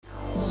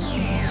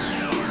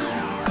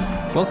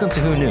Welcome to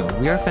Who Knew.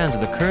 We are fans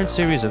of the current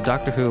series of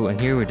Doctor Who, and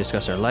here we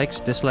discuss our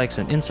likes, dislikes,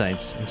 and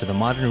insights into the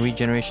modern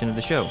regeneration of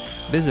the show.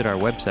 Visit our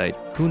website,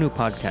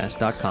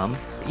 whoknewpodcast.com,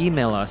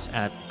 email us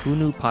at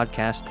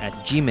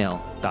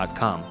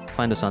whoknewpodcast@gmail.com.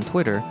 Find us on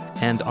Twitter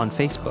and on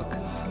Facebook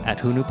at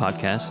Who Knew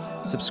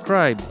Podcast.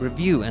 Subscribe,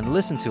 review, and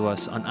listen to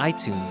us on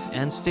iTunes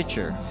and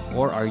Stitcher,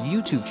 or our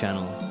YouTube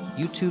channel,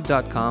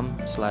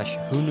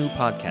 youtube.com/Who Knew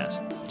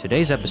Podcast.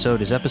 Today's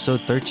episode is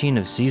episode 13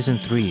 of Season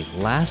 3,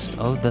 Last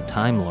of the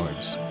Time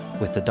Lords.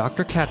 With the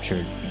Doctor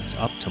captured, it's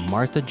up to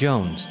Martha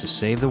Jones to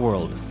save the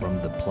world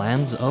from the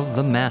plans of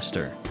the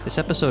Master. This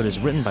episode is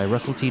written by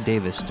Russell T.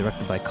 Davis,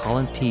 directed by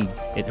Colin Teague.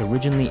 It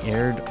originally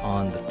aired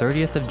on the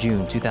 30th of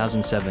June,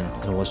 2007,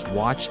 and was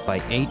watched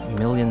by 8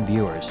 million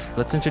viewers.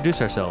 Let's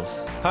introduce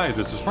ourselves. Hi,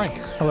 this is Frank.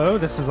 Hello,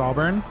 this is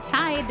Auburn.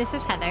 Hi, this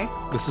is Heather.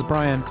 This is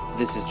Brian.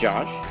 This is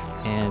Josh.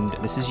 And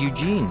this is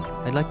Eugene.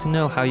 I'd like to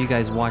know how you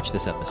guys watched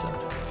this episode.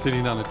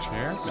 Sitting on a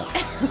chair? No.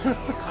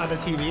 On the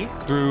TV?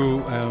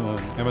 Through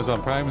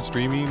Amazon Prime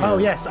streaming? Oh,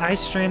 yes. I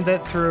streamed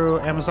it through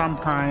Amazon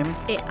Prime.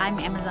 I'm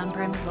Amazon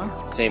Prime as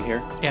well. Same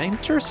here. Yeah,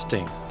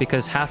 interesting.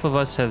 Because half of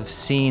us have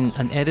seen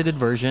an edited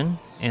version,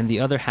 and the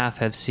other half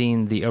have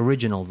seen the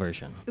original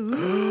version.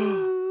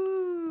 Ooh.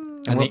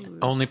 And the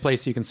only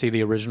place you can see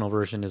the original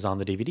version is on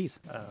the DVDs.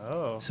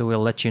 Oh. So we'll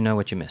let you know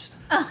what you missed.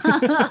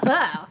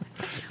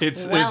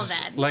 It's Well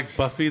then. like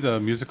Buffy the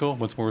musical,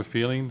 What's More Worth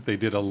Feeling. They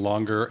did a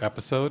longer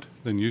episode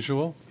than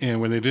usual. And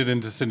when they did it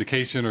into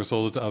syndication or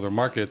sold it to other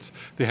markets,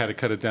 they had to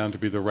cut it down to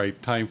be the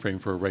right time frame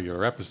for a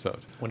regular episode.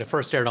 When it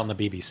first aired on the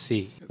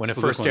BBC, when it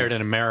So this first one- aired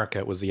in America,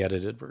 it was the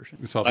edited version.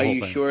 We saw the Are whole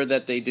you thing. sure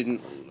that they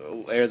didn't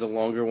air the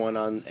longer one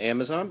on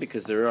Amazon?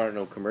 Because there are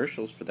no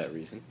commercials for that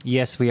reason.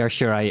 Yes, we are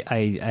sure. I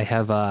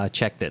have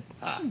checked it.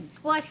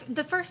 Well,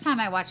 the first time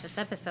I watched this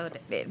episode,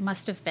 it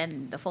must have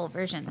been the full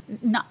version.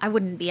 No, I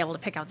wouldn't be able to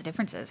pick out the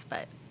differences,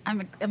 but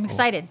I'm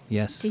excited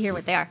yes. to hear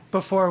what they are.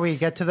 Before we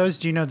get to those,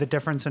 do you know the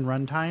difference in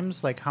run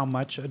times? Like how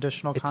much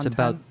additional It's content?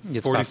 about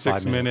It's about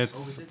 46 5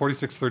 minutes,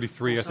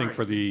 46:33, I think,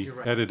 for the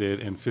edited,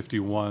 and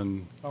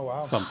 51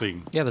 wow.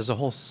 something. Yeah, there's a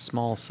whole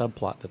small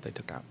subplot that they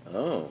took out.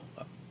 Oh,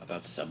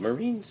 about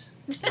submarines?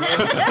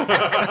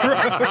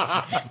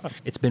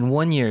 It's been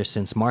 1 year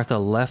since Martha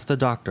left the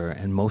Doctor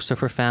and most of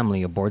her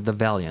family aboard the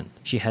Valiant.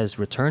 She has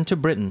returned to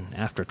Britain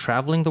after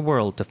traveling the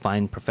world to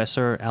find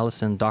Professor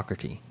Alison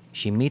Docherty.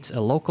 She meets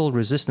a local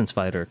resistance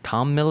fighter,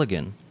 Tom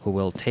Milligan, who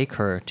will take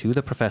her to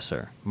the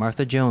Professor.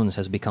 Martha Jones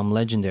has become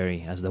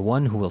legendary as the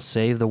one who will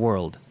save the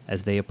world.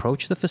 As they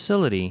approach the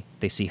facility,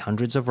 they see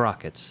hundreds of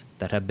rockets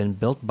that have been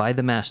built by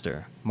the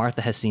Master.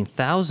 Martha has seen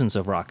thousands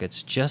of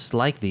rockets just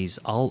like these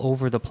all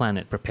over the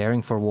planet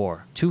preparing for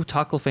war. 2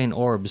 Tocklefane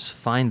orbs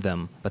find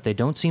them, but they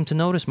don't seem to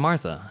notice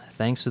Martha,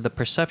 thanks to the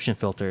perception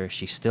filter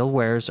she still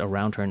wears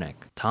around her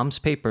neck. Tom's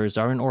papers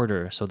are in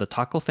order, so the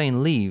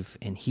Tocklefane leave,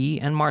 and he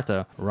and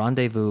Martha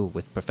rendezvous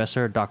with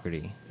Professor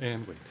Docherty.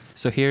 And wait.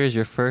 So here is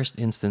your first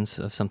instance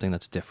of something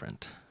that's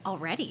different.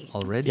 Already?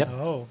 Already? Yep.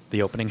 Oh.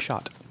 The opening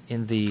shot.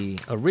 In the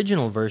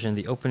original version,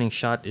 the opening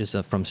shot is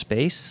from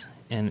space,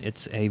 and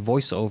it's a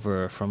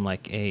voiceover from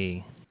like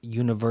a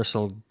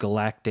universal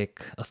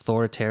galactic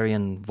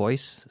authoritarian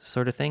voice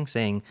sort of thing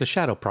saying... The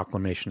Shadow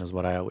Proclamation is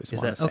what I always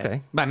Is want that to say.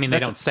 okay? I mean, they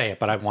That's don't say it,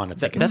 but I want to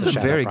think That's it's a the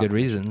Shadow very good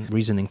Proclamation.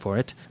 reasoning for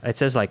it. It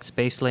says like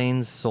space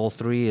lanes, Sol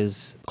 3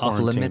 is off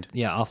Quarantined.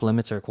 off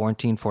limits or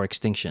quarantined for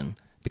extinction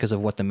because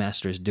of what the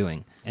Master is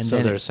doing. And So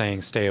then they're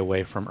saying stay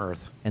away from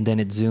Earth. and then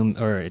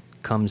it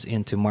comes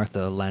into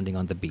Martha landing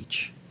on the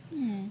beach.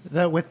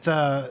 With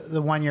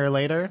the 1 year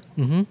later?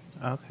 Mm-hmm.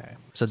 Okay.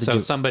 So did So you,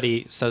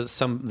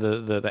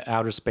 the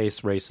outer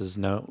space races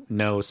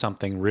know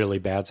something really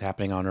bad's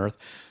happening on Earth,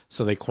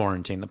 so they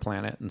quarantine the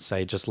planet and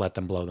say just let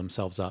them blow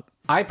themselves up.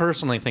 I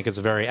personally think it's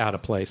very out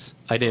of place.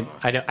 I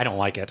don't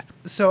like it.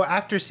 So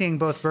after seeing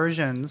both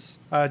versions,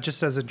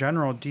 just as a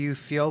general, do you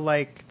feel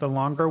like the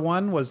longer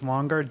one was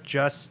longer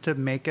just to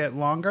make it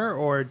longer,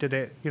 or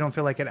you don't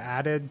feel like it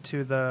added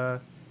to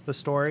the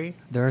story?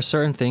 there are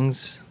certain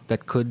things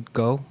that could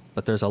go,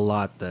 but there's a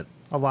lot that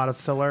A lot of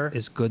filler?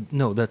 is good.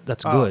 No,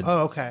 that's Oh, good. oh,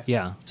 okay.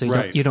 Yeah. So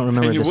Right. you don't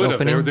remember and you this would have.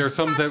 opening? There are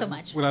some Not that, so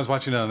much. when I was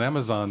watching it on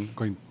Amazon,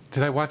 going,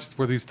 did I watch,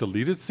 were these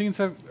deleted scenes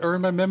that are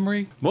in my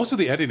memory? Most of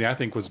the editing, I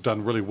think, was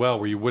done really well,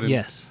 where you wouldn't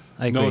Yes,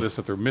 I agree. notice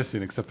that they're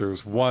missing, except there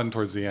was one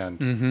towards the end.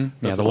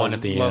 Mm-hmm. Yeah, the one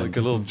at the like end.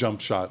 a little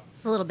jump shot.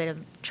 It's a little bit of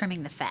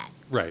trimming the fat.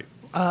 Right.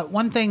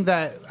 One thing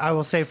that I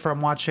will say from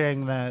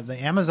watching the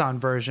Amazon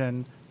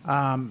version,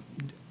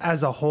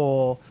 as a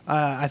whole,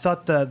 I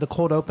thought the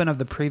cold open of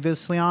the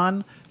previously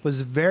on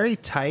was very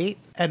tight,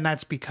 and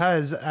that's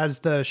because as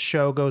the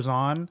show goes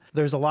on,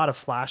 there's a lot of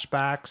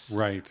flashbacks,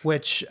 Right.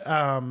 Which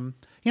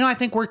I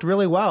think worked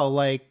really well.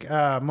 Like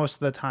most of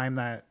the time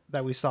that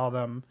we saw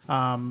them,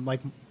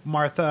 like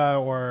Martha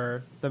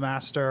or the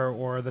Master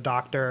or the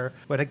Doctor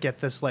would get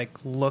this like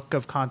look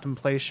of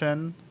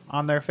contemplation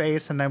on their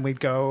face, and then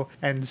we'd go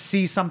and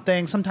see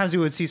something. Sometimes we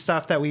would see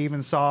stuff that we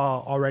even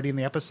saw already in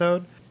the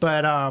episode,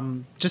 but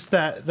just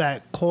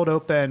that cold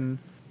open,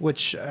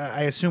 which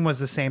I assume was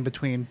the same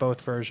between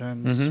both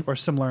versions or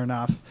similar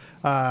enough,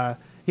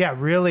 Yeah,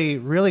 really,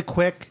 really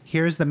quick.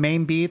 Here's the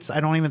main beats. I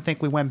don't even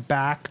think we went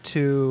back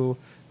to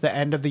the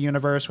end of the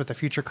universe with the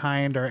future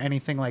kind or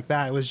anything like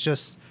that. It was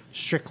just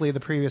strictly the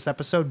previous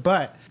episode,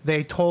 but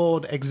they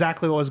told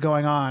exactly what was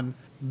going on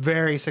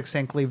very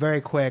succinctly,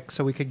 very quick,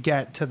 so we could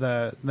get to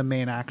the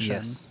main action.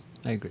 Yes,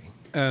 I agree.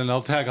 And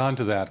I'll tag on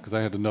to that because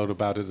I had a note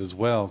about it as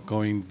well.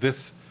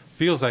 This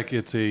feels like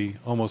it's a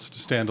almost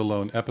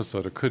standalone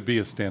episode. It could be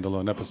a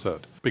standalone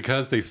episode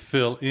because they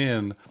fill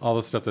in all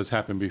the stuff that's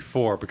happened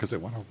before because they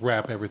want to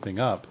wrap everything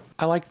up.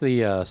 I like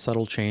the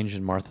subtle change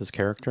in Martha's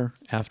character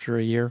after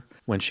a year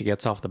when she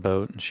gets off the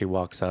boat and she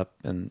walks up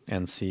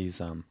and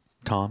sees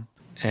Tom,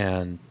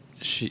 and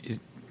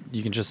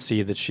you can just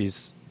see that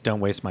she's don't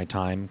waste my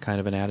time kind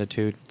of an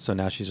attitude. So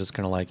now she's just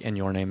kind of like, and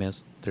your name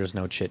is? There's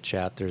no chit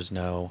chat. There's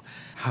no,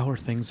 how are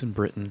things in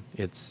Britain?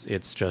 It's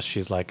just,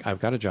 she's like,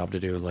 I've got a job to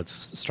do. Let's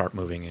start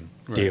moving and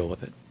deal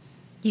with it.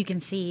 You can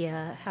see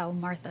how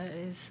Martha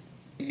is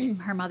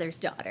her mother's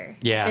daughter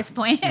Yeah. at this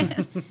point.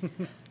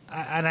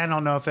 And I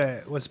don't know if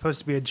it was supposed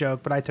to be a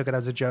joke, but I took it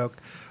as a joke,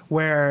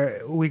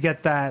 where we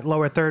get that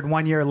lower third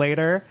 1 year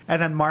later, and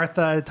then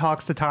Martha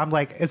talks to Tom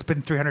like it's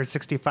been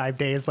 365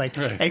 days, like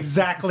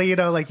exactly,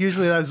 like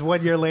usually that was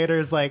 1 year later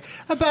is like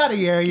about a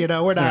year,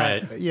 we're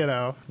not, but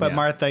Yeah.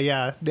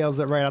 Martha, nails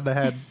it right on the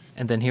head.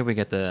 And then here we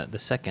get the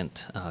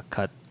second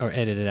cut or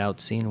edited out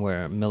scene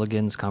where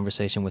Milligan's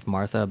conversation with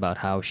Martha about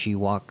how she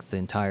walked the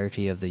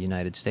entirety of the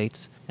United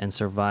States and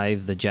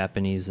survived the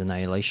Japanese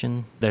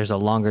annihilation. There's a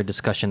longer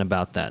discussion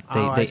about that.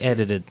 They see.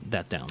 edited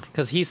that down.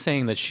 Because he's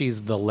saying that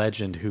she's the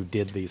legend who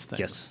did these things.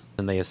 Yes.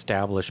 And they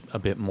establish a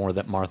bit more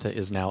that Martha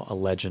is now a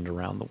legend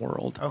around the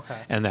world.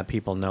 Okay. And that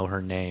people know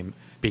her name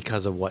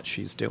because of what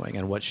she's doing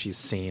and what she's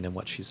seen and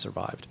what she's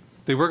survived.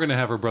 They were going to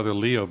have her brother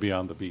Leo be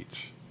on the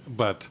beach,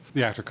 but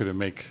the actor couldn't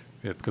make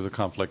it because of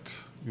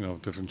conflict,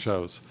 different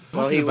shows.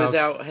 Well, he was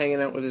out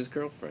hanging out with his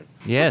girlfriend.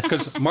 Yes.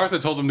 Because Martha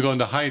told him to go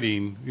into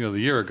hiding, the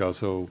year ago.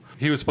 So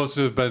he was supposed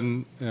to have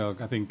been,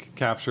 I think,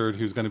 captured.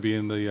 He was going to be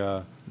in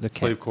the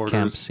slave quarters.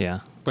 camps,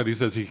 yeah. But he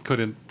says he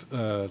couldn't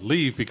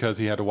leave because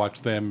he had to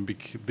watch them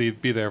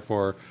be there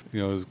for,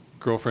 his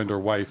girlfriend or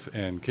wife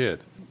and kid.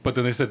 But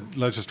then they said,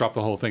 let's just drop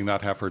the whole thing,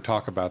 not have her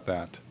talk about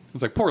that.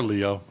 It's like, poor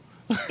Leo.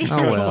 Oh,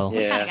 well.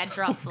 Kind Yeah. of got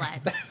dropped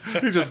flat.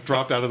 He just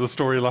dropped out of the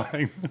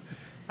storyline.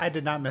 I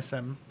did not miss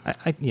him.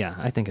 I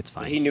think it's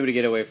fine. He knew to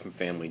get away from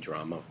family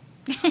drama.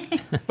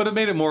 But it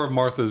made it more of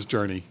Martha's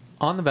journey.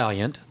 On the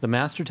Valiant, the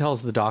Master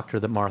tells the Doctor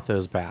that Martha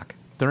is back.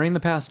 During the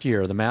past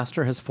year, the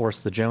Master has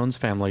forced the Jones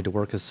family to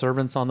work as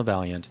servants on the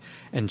Valiant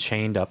and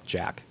chained up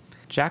Jack.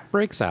 Jack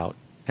breaks out,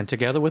 and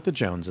together with the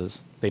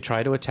Joneses, they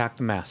try to attack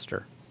the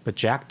Master. But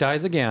Jack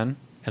dies again,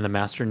 and the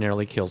Master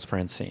nearly kills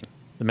Francine.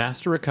 The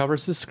Master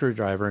recovers his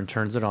screwdriver and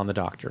turns it on the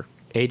Doctor,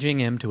 aging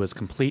him to his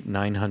complete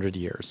 900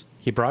 years.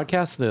 He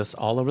broadcasts this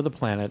all over the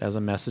planet as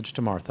a message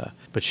to Martha,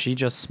 but she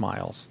just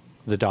smiles.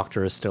 The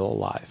Doctor is still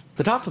alive.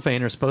 The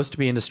Toclafane are supposed to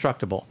be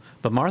indestructible,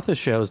 but Martha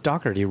shows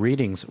Docherty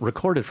readings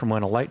recorded from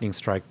when a lightning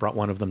strike brought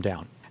one of them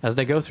down. As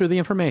they go through the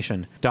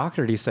information,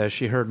 Docherty says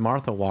she heard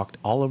Martha walked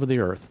all over the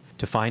Earth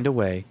to find a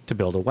way to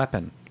build a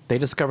weapon. They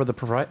discover the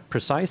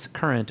precise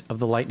current of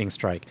the lightning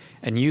strike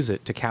and use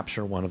it to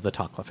capture one of the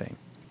Toclafane.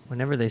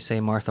 Whenever they say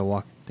Martha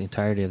walked the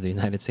entirety of the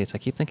United States, I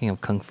keep thinking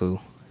of Kung Fu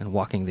and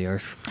walking the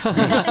earth.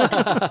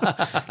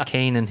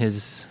 Kane and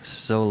his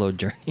solo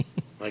journey.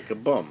 Like a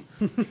bum.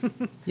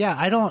 Yeah,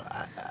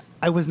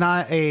 I was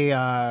not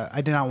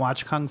I did not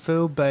watch Kung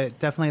Fu, but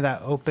definitely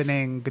that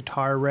opening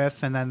guitar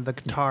riff and then the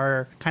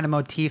guitar kind of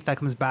motif that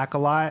comes back a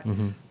lot,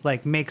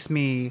 like makes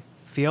me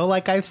feel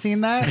like I've seen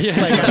that.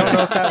 Like I don't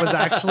know if that was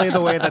actually the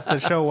way that the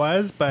show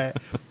was, but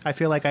I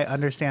feel like I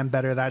understand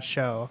better that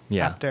show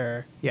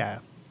after,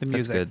 the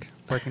music good.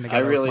 working I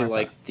together. really with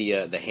Martha. liked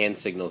the hand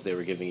signals they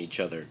were giving each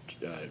other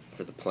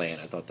for the plan.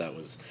 I thought that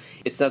was...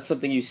 It's not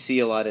something you see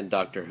a lot in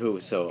Doctor Who,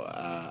 so...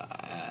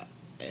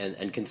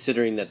 And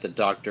considering that the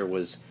Doctor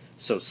was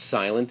so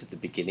silent at the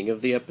beginning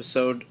of the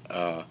episode,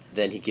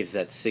 then he gives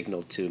that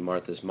signal to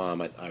Martha's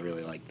mom. I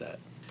really like that.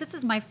 This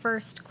is my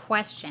first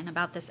question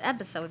about this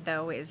episode,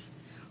 though, is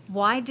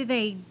why do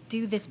they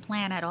do this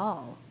plan at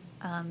all?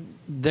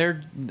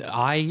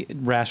 I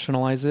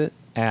rationalize it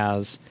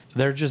as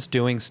they're just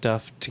doing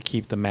stuff to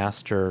keep the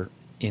Master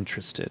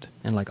interested.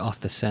 And like off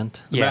the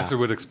scent. The Yeah. Master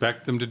would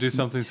expect them to do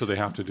something, so they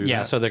have to do Yeah,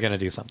 that. so they're going to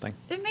do something.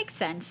 It makes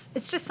sense.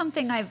 It's just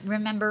something I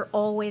remember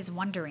always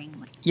wondering.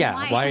 Like,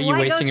 Yeah, why are you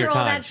wasting your go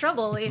through all time? that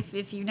trouble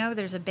if you know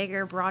there's a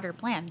bigger, broader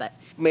plan? But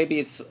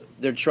Maybe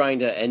they're trying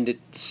to end it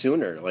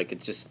sooner. Like,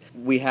 it's just...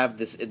 We have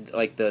this...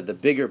 Like, the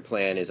bigger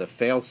plan is a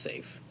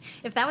fail-safe.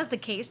 if that was the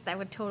case, that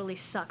would totally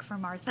suck for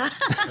Martha.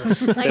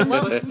 Like,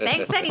 well,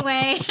 thanks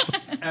anyway.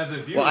 As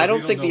a viewer, Well, I we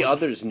don't think know the what-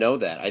 others know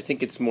that. I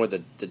think it's more the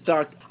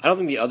doc. I don't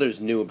think the others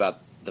knew about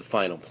the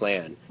final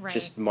plan. Right.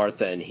 Just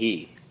Martha and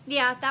he.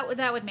 Yeah, that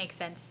would make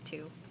sense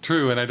too.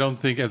 True, and I don't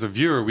think as a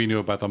viewer we knew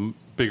about the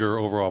bigger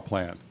overall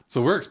plan.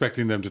 So we're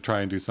expecting them to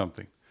try and do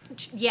something.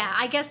 Yeah,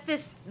 I guess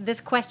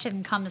this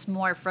question comes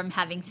more from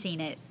having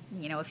seen it,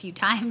 a few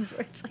times,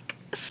 where it's like,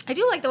 I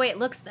do like the way it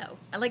looks, though.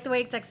 I like the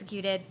way it's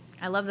executed.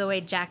 I love the way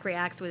Jack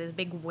reacts with his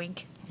big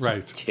wink.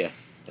 Right. Yeah.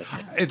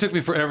 It took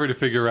me forever to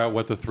figure out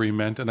what the 3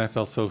 meant, and I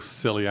felt so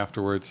silly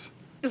afterwards.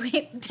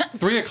 Wait,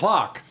 3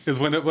 o'clock is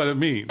what it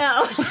means.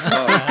 oh.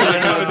 I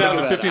counted down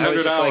to I was 1,500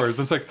 just like, hours.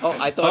 It's like, oh,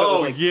 I thought it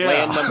was like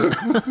yeah. plan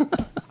number.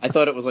 I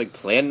thought it was like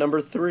plan number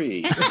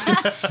 3.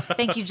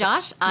 Thank you,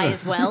 Josh. I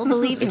as well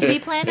believe it to be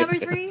plan number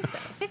 3. So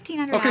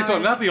 1,500 Okay, so I'm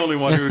hours. not the only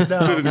one who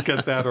didn't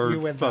get that or You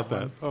win thought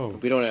that that. Oh.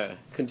 We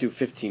couldn't do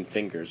 15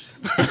 fingers.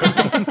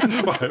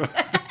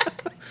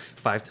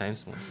 5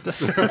 times more.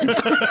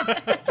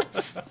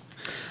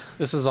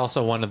 This is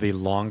also one of the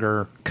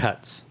longer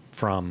cuts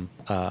from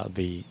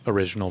the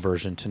original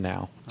version to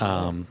now.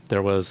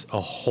 There was a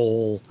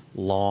whole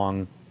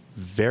long,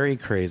 very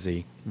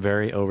crazy,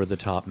 very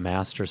over-the-top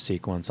master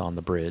sequence on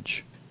the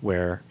bridge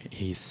where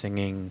he's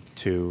singing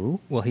to...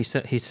 Well, he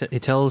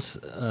tells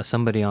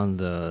somebody on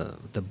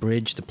the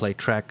bridge to play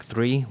track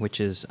 3,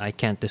 which is "I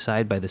Can't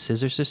Decide" by the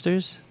Scissor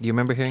Sisters. Do you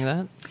remember hearing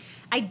that?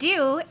 I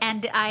do,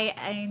 and I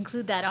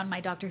include that on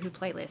my Doctor Who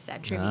playlist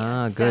at trivia.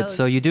 Ah, good.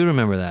 So you do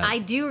remember that. I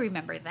do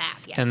remember that,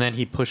 yes. And then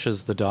he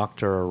pushes the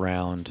doctor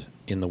around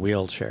in the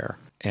wheelchair,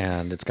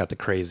 and it's got the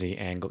crazy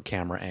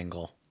camera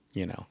angle,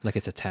 you know. Like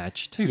it's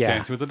attached. He's Yeah.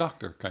 dancing with the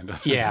doctor, kind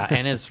of. Yeah,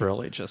 and it's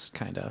really just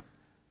kind of...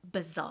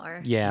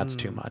 Bizarre. Yeah, it's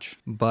too much.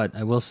 But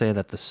I will say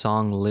that the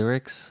song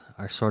lyrics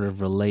are sort of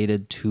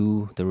related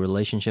to the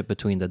relationship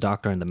between the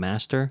Doctor and the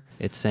Master.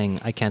 It's saying,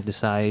 "I can't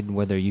decide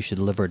whether you should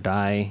live or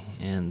die,"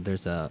 and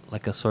there's a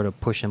sort of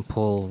push and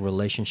pull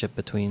relationship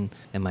between,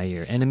 am I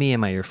your enemy,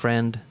 am I your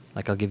friend?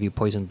 Like, "I'll give you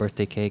poison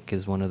birthday cake"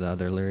 is one of the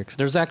other lyrics.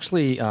 There's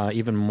actually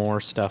even more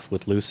stuff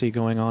with Lucy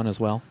going on as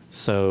well.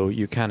 So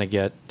you kind of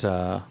get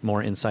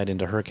more insight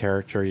into her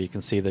character. You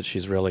can see that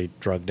she's really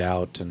drugged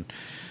out and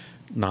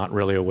not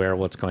really aware of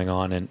what's going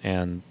on.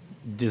 And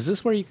is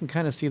this where you can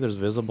kind of see there's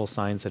visible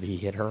signs that he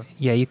hit her?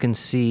 Yeah, you can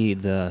see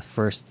the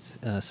first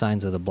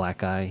signs of the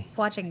black eye.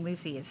 Watching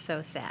Lucy is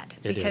so sad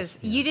It because is,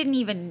 yeah. you didn't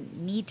even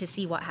need to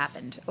see what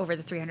happened over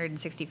the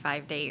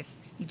 365 days.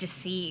 You just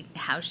see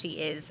how she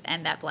is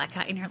and that black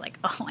eye, and you're like,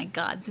 oh my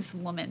God, this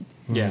woman.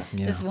 Yeah.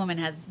 This woman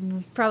has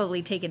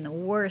probably taken the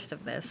worst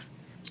of this.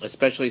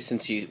 Especially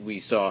since we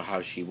saw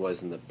how she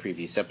was in the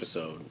previous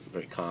episode,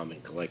 very calm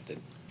and collected.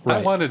 I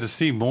Right. wanted to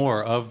see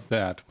more of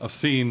that, of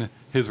seeing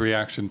his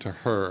reaction to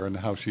her and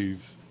how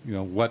she's,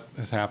 what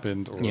has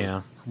happened, or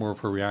Yeah. more of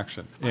her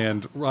reaction.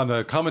 And on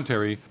the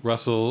commentary,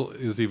 Russell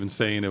is even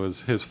saying it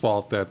was his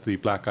fault that the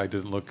black eye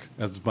didn't look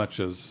as much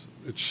as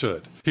it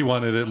should. He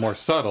wanted it more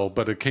subtle,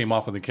 but it came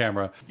off on the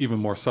camera even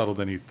more subtle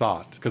than he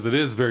thought. Because it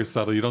is very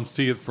subtle. You don't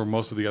see it for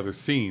most of the other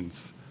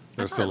scenes. I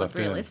They're thought still it looked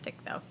left in. realistic,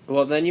 though.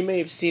 Well, then you may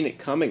have seen it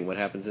coming. What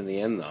happens in the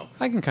end, though?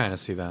 I can kind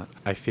of see that.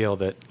 I feel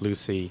that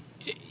Lucy,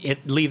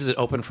 it leaves it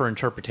open for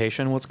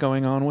interpretation what's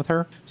going on with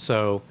her.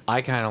 So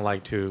I kind of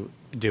like to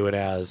do it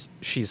as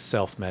she's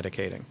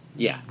self-medicating.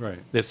 Yeah. Right.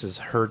 This is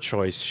her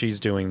choice. She's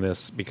doing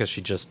this because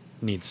she just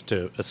needs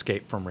to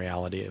escape from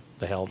reality of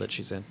the hell that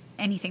she's in.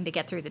 Anything to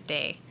get through the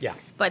day. Yeah.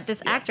 But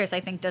this actress,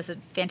 I think, does a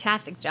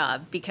fantastic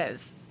job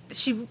because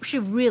she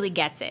really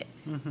gets it.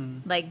 Mm-hmm.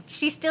 Like,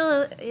 she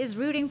still is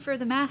rooting for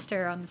the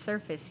Master on the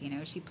surface.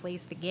 She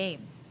plays the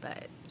game,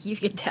 but you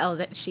could tell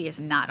that she is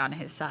not on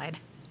his side.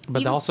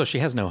 But Even- also, she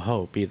has no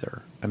hope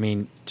either. I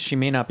mean, she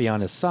may not be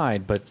on his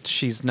side, but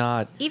she's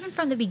not. Even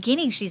from the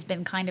beginning, she's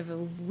been kind of a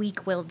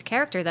weak-willed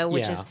character, though,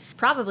 which Yeah. is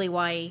probably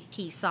why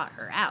he sought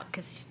her out.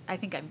 Because I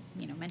think I,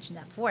 mentioned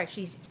that before.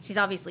 She's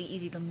obviously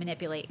easy to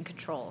manipulate and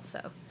control. So,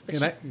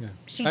 but And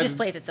she I just didn't-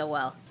 plays it so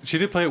well. She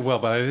did play it well,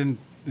 but I didn't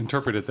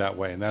interpret it that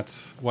way, and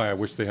that's why I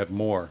wish they had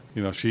more.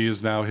 She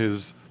is now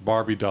his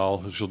Barbie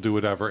doll. She'll do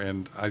whatever,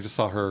 and I just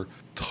saw her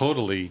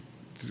totally,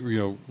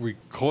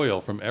 recoil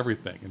from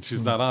everything, and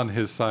she's not on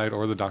his side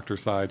or the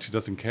doctor's side. She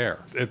doesn't care.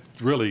 It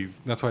really,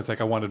 that's why it's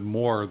like I wanted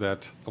more of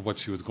what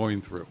she was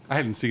going through. I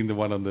hadn't seen the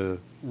one on the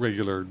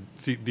regular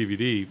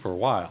DVD for a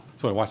while,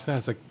 so when I watched that,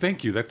 it's like,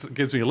 thank you. That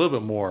gives me a little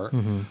bit more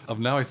of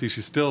now. I see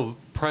she's still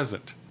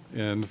present.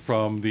 And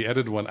from the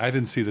edited one, I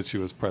didn't see that she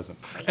was present.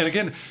 And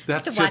again,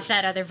 that's To just watch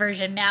that other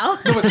version now.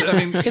 No, but,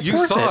 I mean, you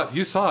worth saw it. it.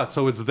 You saw it,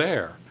 so it's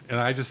there. And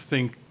I just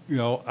think,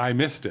 I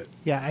missed it.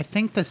 Yeah, I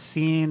think the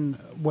scene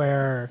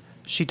where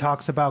she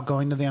talks about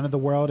going to the end of the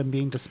world and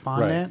being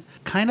despondent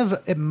kind of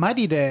it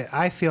muddied it,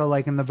 I feel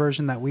like, in the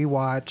version that we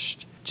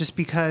watched. Just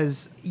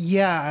because,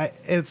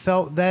 it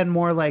felt then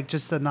more like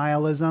just the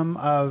nihilism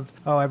of,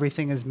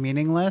 everything is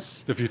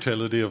meaningless. The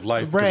futility of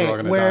life. 'cause we're all Right,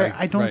 gonna where die.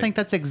 I don't Right. think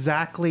that's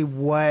exactly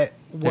what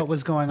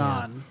was going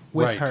on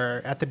with Right.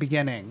 her at the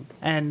beginning.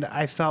 And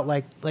I felt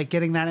like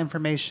getting that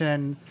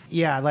information,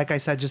 like I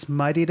said, just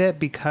muddied it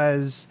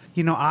because,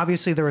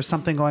 obviously there was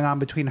something going on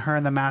between her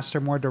and the Master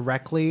more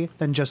directly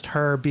than just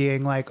her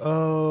being like,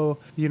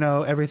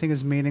 everything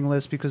is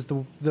meaningless because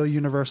the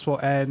universe will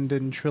end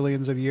in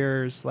trillions of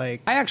years.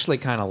 Like, I actually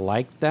kind of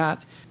like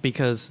that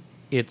because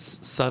it's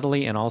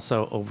subtly and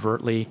also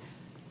overtly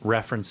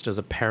referenced as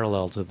a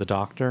parallel to the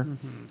Doctor.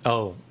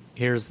 Oh,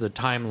 here's the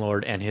Time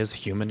Lord and his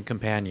human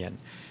companion,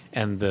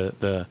 and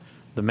the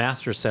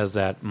Master says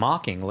that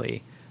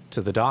mockingly,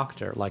 to the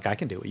doctor, like, I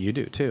can do what you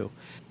do too.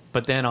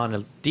 But then on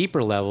a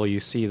deeper level, you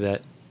see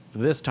that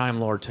this Time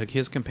Lord took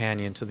his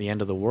companion to the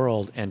end of the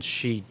world, and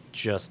she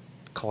just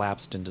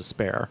collapsed in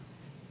despair.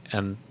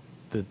 And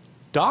the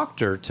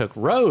doctor took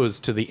Rose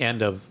to the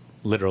end of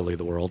literally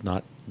the world,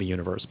 not the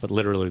universe, but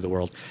literally the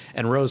world.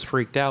 And Rose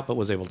freaked out, but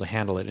was able to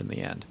handle it in the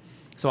end.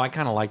 So I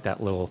kind of like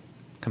that little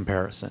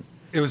comparison.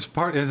 It was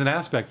an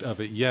aspect of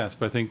it, yes,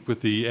 but I think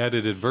with the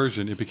edited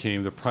version, it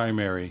became the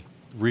primary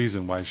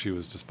reason why she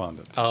was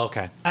despondent. Oh,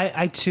 okay.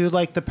 I too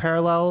like the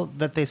parallel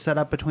that they set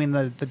up between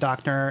the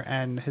doctor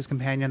and his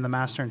companion, the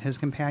master and his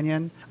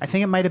companion. I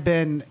think it might have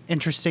been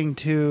interesting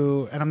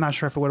to, and I'm not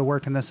sure if it would have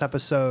worked in this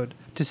episode,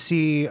 to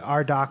see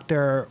our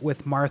doctor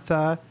with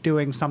Martha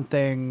doing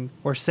something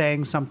or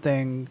saying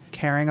something,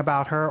 caring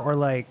about her, or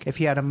like if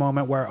he had a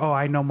moment where, oh,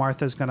 I know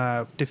Martha's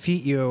gonna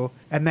defeat you,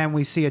 and then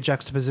we see a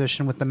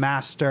juxtaposition with the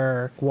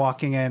master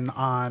walking in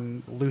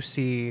on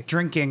Lucy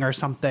drinking or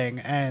something,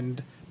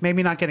 and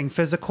maybe not getting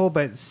physical,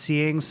 but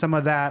seeing some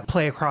of that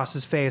play across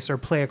his face or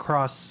play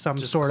across some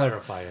Just sort of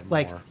clarify it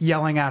like more.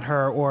 yelling at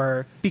her,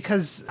 or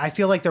because I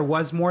feel like there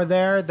was more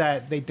there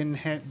that they didn't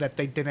hint, that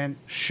they didn't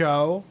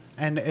show,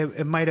 and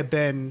it might have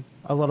been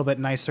a little bit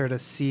nicer to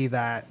see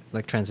that.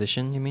 Like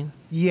transition, you mean?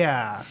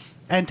 Yeah.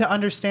 And to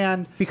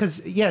understand,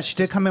 because she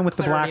did come in with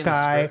the clarity black in the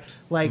guy, script.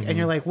 like, and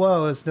you're like,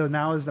 whoa,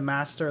 now is the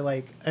master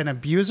like an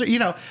abuser? You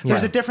know,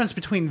 there's Yeah. a difference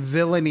between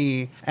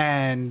villainy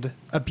and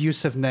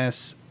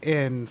abusiveness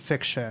in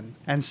fiction,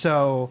 and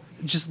so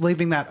just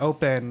leaving that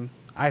open,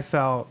 I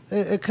felt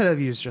it could have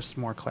used just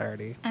more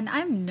clarity. And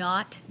I'm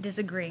not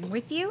disagreeing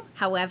with you.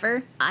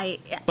 However, But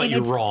and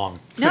you're it's- wrong.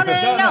 No.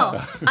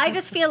 I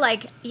just feel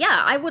like,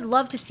 I would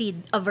love to see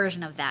a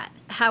version of that.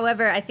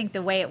 However, I think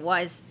the way it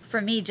was,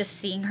 for me, just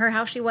seeing her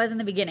how she was in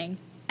the beginning,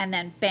 and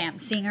then, bam,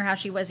 seeing her how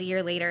she was a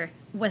year later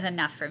was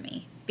enough for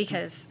me.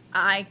 Because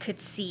I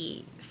could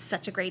see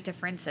such a great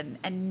difference, and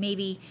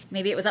maybe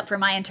it was up for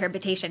my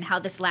interpretation how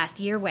this last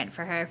year went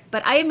for her.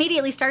 But I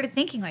immediately started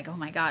thinking, like, oh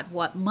my God,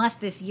 what must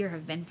this year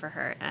have been for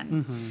her?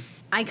 And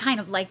I kind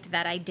of liked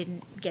that I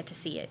didn't get to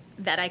see it,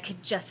 that I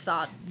could just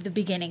saw the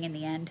beginning and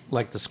the end.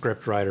 Like the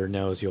script writer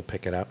knows you'll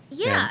pick it up.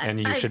 Yeah, And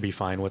you I- should be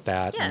fine with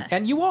that. Yeah.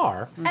 And you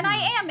are. And I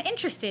am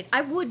interested.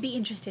 I would be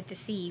interested to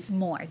see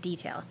more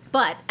detail.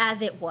 But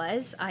as it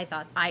was, I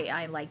thought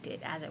I liked it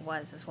as it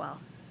was as well.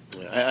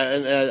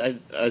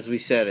 As we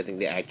said, I think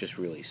the actress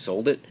really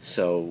sold it.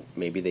 So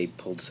maybe they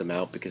pulled some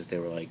out because they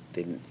were like,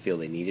 they didn't feel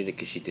they needed it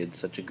because she did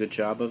such a good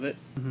job of it.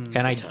 And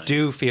I time.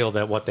 do feel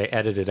that what they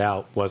edited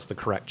out was the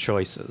correct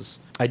choices.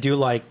 I do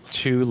like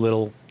two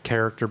little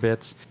character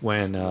bits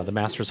when the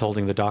master's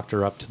holding the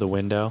doctor up to the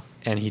window,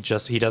 and he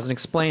doesn't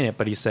explain it,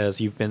 but he says,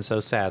 you've been so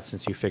sad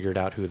since you figured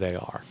out who they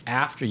are.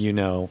 After you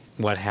know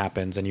what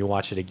happens and you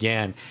watch it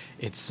again,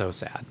 it's so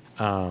sad.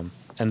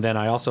 And then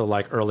I also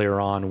like earlier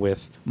on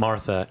with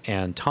Martha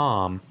and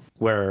Tom,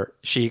 where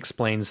she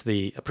explains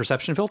the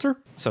perception filter.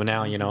 So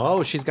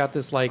now, she's got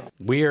this like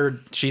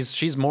weird,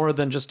 she's more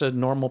than just a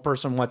normal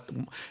person. What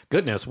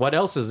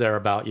else is there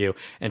about you?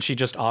 And she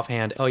just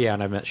offhand, oh yeah,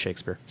 and I met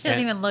Shakespeare. She doesn't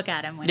And- even look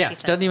at him when yeah, she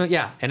says doesn't it. even,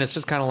 yeah. And it's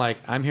just kind of like,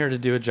 I'm here to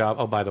do a job.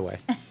 Oh, by the way,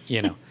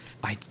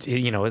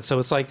 so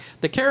it's like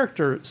the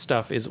character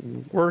stuff is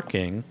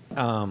working.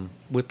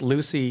 With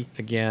Lucy,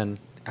 again,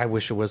 I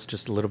wish it was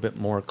just a little bit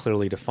more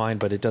clearly defined,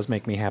 but it does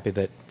make me happy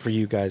that for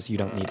you guys, you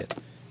don't need it.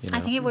 I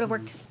think it would have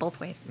worked both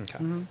ways.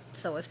 Okay.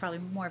 So it was probably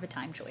more of a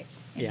time choice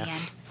in Yeah. the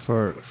end.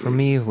 For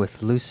me,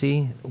 with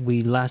Lucy,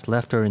 we last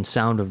left her in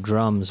Sound of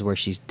Drums, where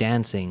she's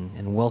dancing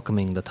and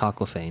welcoming the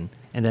Toclafane.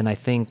 And then I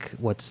think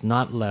what's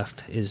not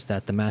left is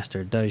that the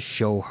Master does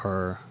show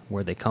her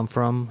where they come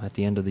from at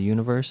the end of the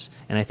universe.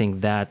 And I think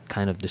that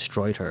kind of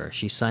destroyed her.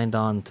 She signed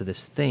on to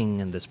this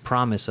thing and this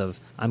promise of,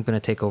 I'm going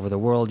to take over the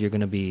world. You're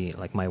going to be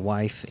like my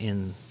wife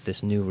in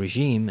this new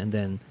regime. And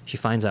then she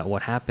finds out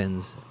what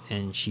happens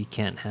and she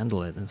can't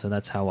handle it. And so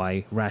that's how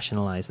I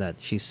rationalize that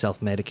she's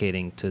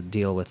self-medicating to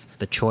deal with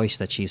the choice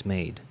that she's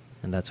made.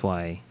 And that's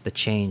why the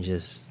change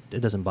it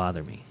doesn't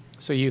bother me.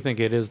 So you think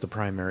it is the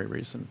primary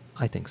reason?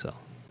 I think so.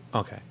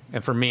 Okay.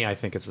 And for me, I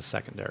think it's a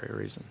secondary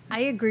reason.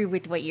 I agree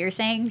with what you're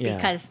saying Yeah.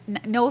 because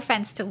no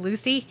offense to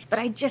Lucy, but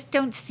I just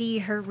don't see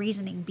her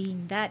reasoning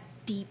being that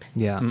deep.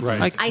 Yeah.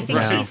 Right. I think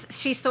Right.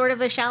 she's sort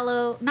of a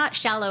shallow, not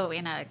shallow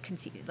in a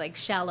like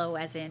shallow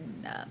as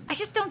in. I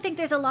just don't think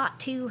there's a lot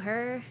to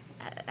her.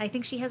 I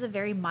think she has a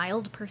very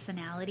mild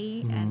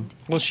personality, and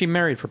Well, she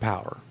married for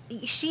power.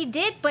 she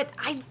did. But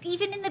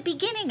even in the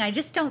beginning, I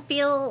just don't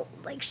feel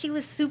like she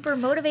was super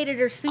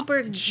motivated or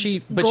super She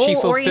goal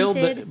fulfilled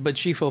oriented.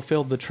 she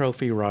fulfilled the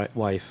trophy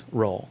wife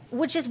role.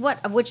 Which is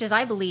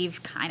I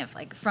believe kind of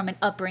like from an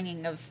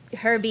upbringing of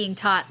her being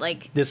taught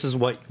like This is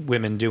what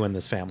women do in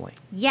this family.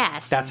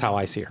 yes, That's how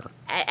I see her.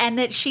 and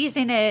that she's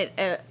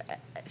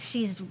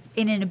she's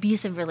in an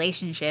abusive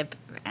relationship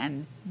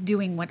and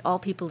doing what all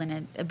people in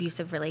an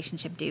abusive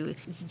relationship do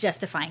is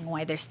justifying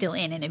why they're still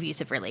in an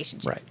abusive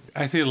relationship. Right.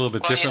 I see it a little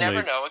bit Well, you differently.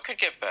 never know. It could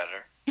get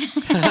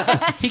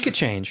better. He could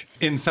change.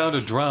 In Sound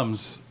of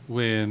Drums,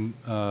 when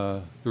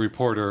the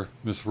reporter,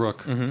 Miss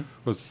Rook,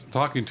 was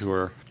talking to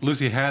her,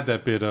 Lucy had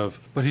that bit of,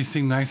 but he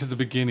seemed nice at the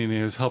beginning and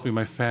he was helping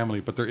my family,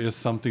 but there is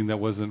something that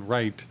wasn't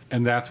right.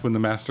 And that's when the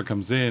master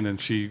comes in and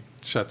she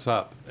shuts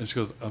up and she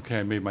goes, okay,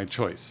 I made my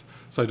choice.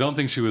 So I don't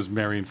think she was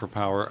marrying for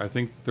power. I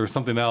think there was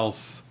something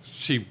else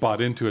she bought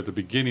into at the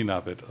beginning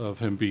of it, of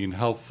him being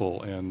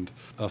helpful and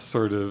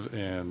assertive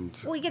and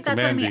Well, yeah, that's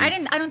what I mean.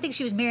 commanding. I don't think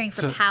she was marrying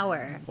for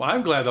power. Well,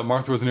 I'm glad that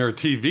Martha was near a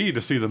TV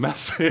to see the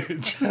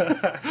message.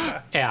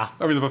 Yeah.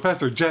 I mean, the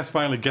professor, Jess,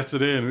 finally gets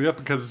it in,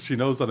 because she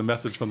knows that a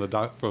message from the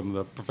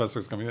professor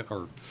is coming in,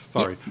 or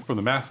sorry, from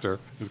the master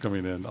is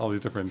coming in. All these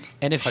different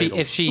And if titles.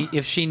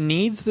 if she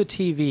needs the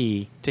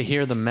TV to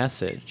hear the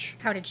message,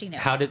 How did she know?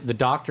 how did the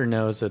doctor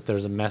knows that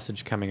there's a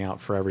message coming out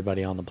for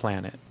everybody on the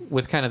planet,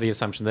 with kind of the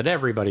assumption that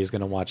everybody's going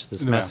to watch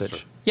this The message.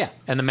 master. Yeah,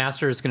 and the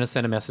master is going to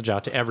send a message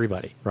out to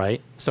everybody,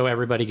 right? So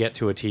everybody get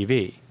to a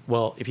TV.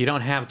 Well, if you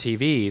don't have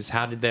TVs,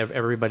 how did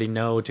everybody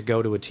know to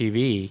go to a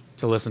TV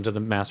to listen to the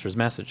master's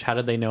message? How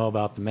did they know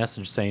about the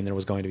message saying there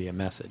was going to be a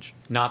message?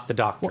 Not the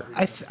doctor.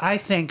 I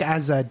think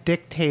as a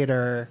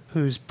dictator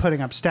who's putting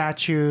up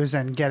statues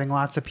and getting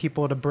lots of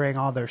people to bring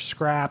all their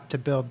scrap to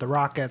build the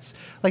rockets,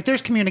 like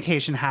there's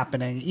communication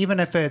happening, even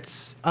if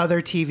it's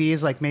other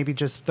TVs, like maybe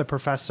just the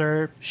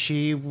professor.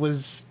 She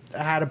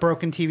had a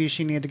broken TV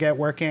she needed to get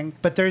working,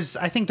 but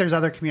I think there's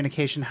other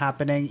communication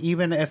happening,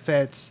 even if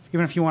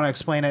you want to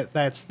explain it,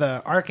 that's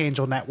the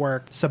Archangel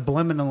network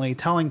subliminally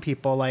telling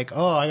people like,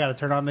 oh, I got to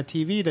turn on the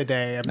TV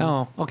today. And,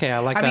 Oh, okay. I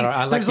like that. mean,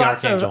 I like there's the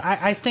lots of- Archangel.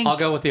 I think I'll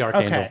go with the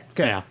Archangel. Okay,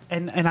 good. Yeah.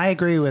 And I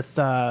agree with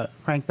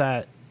Frank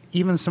that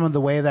even some of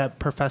the way that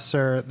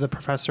the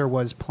professor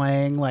was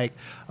playing, like,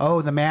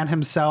 oh, the man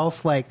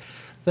himself, like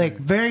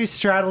very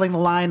straddling the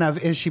line of,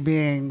 is she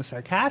being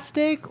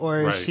sarcastic or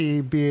is Right.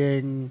 she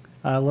being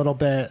a little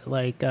bit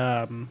like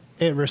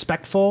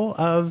respectful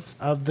of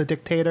the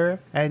dictator?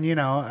 And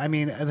I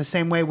mean, the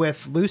same way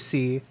with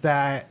Lucy,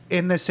 that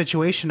in this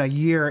situation, a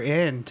year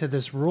into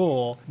this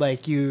rule,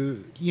 like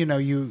you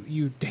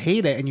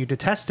hate it and you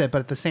detest it, but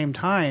at the same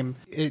time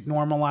it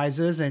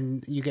normalizes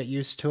and you get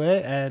used to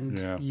it, and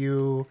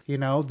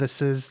Yeah.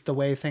 this is the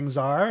way things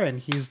are, and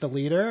he's the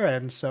leader,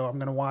 and so I'm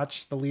gonna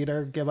watch the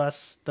leader give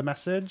us the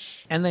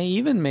message. And they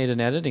even made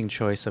an editing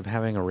choice of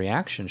having a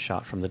reaction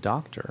shot from the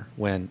doctor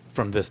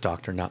from this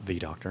doctor, not the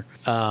doctor,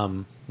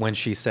 when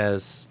she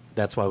says,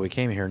 "That's why we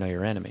came here, know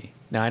your enemy."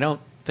 Now, I don't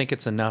think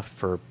it's enough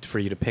for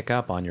you to pick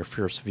up on your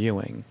first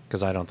viewing,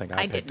 because I don't think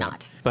I did picked up.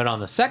 not. But on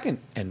the second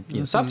and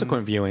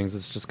subsequent viewings,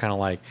 it's just kind of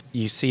like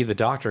you see the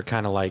doctor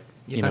kind of like,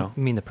 You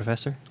mean the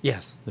professor?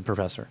 yes, the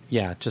professor.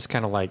 Yeah, just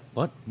kind of like,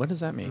 what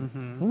does that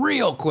mean?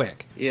 Real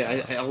quick.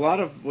 Yeah, a lot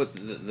of what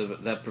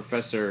that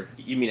professor.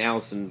 You mean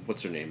Allison?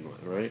 What's her name?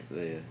 Right.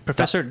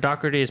 Professor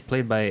Doherty is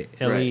played by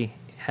Ellie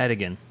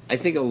Hadigan. I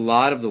think a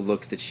lot of the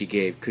looks that she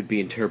gave could be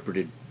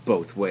interpreted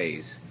both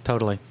ways.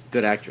 Totally.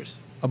 Good actress.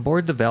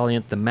 Aboard the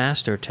Valiant, the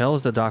Master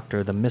tells the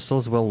Doctor the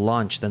missiles will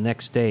launch the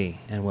next day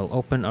and will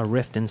open a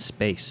rift in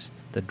space.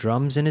 The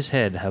drums in his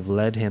head have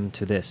led him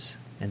to this,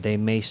 and they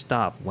may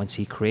stop once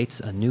he creates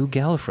a new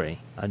Gallifrey.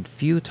 A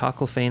few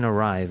Tocklefane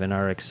arrive and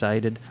are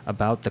excited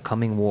about the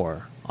coming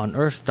war. On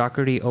Earth,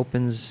 Doherty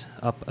opens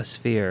up a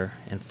sphere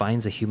and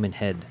finds a human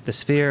head. The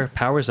sphere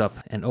powers up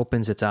and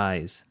opens its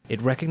eyes.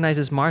 It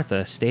recognizes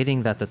Martha,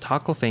 stating that the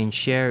Tocklefane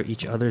share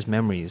each other's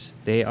memories.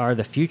 They are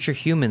the future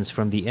humans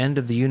from the end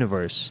of the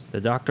universe.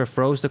 The Doctor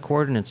froze the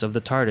coordinates of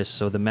the TARDIS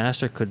so the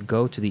Master could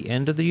go to the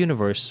end of the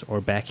universe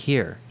or back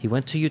here. He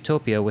went to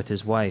Utopia with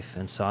his wife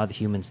and saw the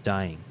humans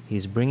dying.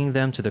 He's bringing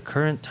them to the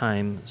current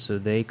time so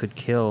they could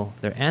kill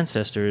their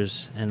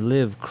ancestors and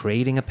live,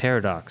 creating a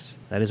paradox.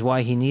 That is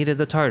why he needed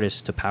the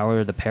TARDIS to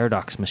power the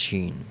paradox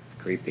machine.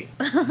 Creepy.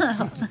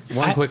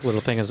 One quick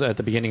little thing is at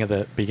the beginning of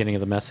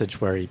the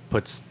message where he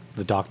puts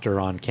the Doctor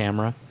on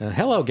camera.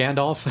 Hello,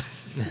 Gandalf.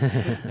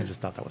 I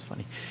just thought that was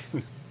funny.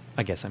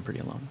 I guess I'm pretty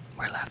alone.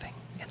 We're laughing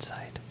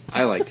inside.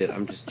 I liked it.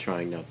 I'm just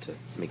trying not to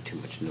make too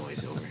much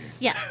noise over here.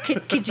 Yeah,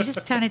 could you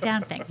just tone it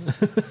down? Thanks.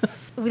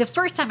 The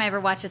first time I ever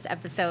watched this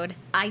episode,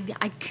 I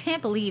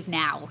can't believe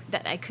now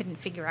that I couldn't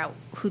figure out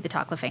who the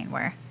Tocklefane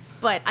were.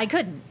 But I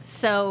couldn't.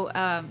 So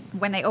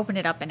when they opened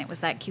it up and it was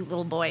that cute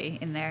little boy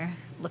in there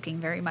looking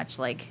very much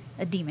like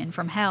a demon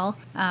from hell,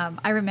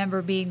 I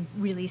remember being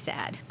really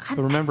sad. But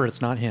remember,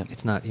 it's not him.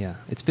 It's not, yeah.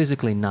 It's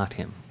physically not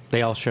him.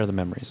 They all share the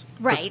memories.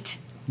 Right.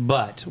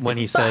 But when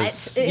he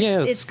says,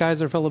 the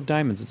skies are full of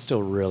diamonds, it's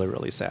still really,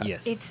 really sad.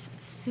 Yes. It's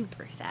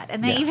super sad.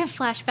 And they Yeah. even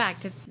flash back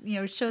to,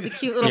 show the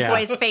cute little Yeah.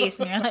 boy's face.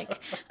 And you're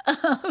like,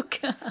 oh,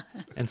 God.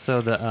 And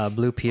so the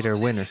Blue Peter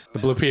winner. The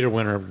Blue Peter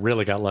winner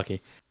really got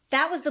lucky.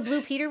 That was the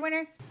Blue Peter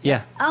winner?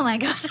 Yeah. Oh, my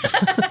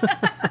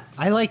God.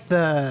 I like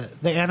the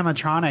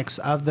animatronics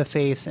of the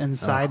face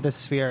inside the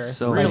sphere.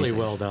 So Really amazing.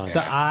 well done.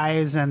 The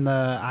eyes and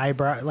the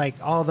eyebrow, like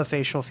all the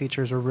facial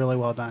features were really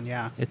well done.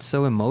 Yeah. It's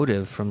so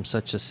emotive from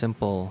such a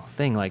simple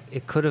thing. Like,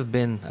 it could have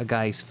been a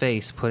guy's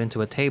face put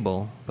into a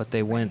table, but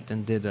they went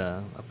and did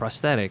a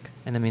prosthetic.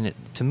 And I mean,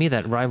 to me,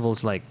 that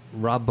rivals like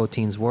Rob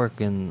Bottin's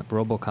work in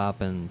RoboCop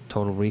and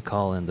Total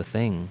Recall and The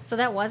Thing. So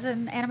that was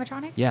an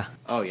animatronic? Yeah.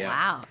 Oh yeah.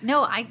 Wow.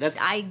 No, That's-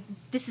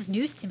 this is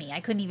news to me. I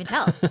couldn't even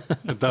tell.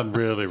 It's done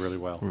really, really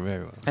well.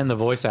 Very well. And the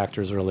voice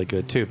actor is really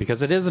good too,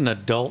 because it is an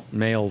adult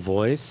male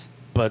voice,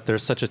 but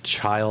there's such a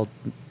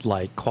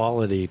childlike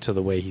quality to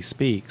the way he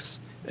speaks.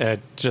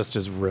 It just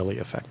is really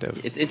effective.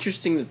 It's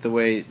interesting that the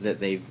way that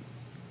they've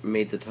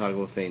made the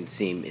Togglefane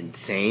seem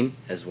insane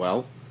as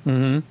well.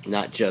 Mm-hmm.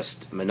 Not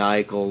just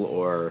maniacal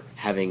or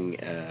having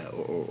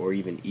or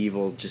even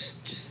evil.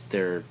 Just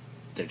they're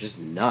just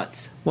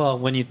nuts. Well,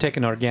 when you take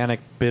an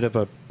organic bit of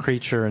a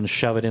creature and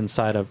shove it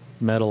inside a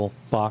metal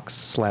box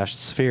 /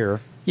 sphere,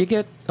 you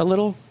get a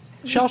little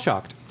shell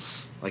shocked.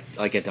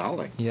 Like a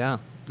Dalek. Yeah.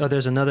 Oh,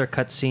 there's another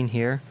cutscene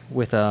here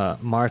with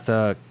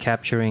Martha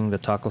capturing the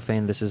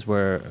Togglefane. This is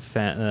where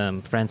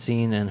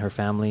Francine and her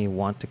family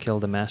want to kill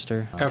the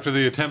Master. After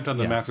the attempt on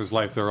the Yeah. Master's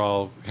life, they're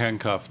all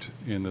handcuffed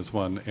in this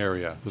one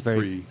area. The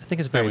three I think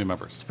it's family very,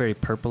 members. It's very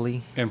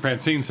purpley. And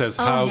Francine says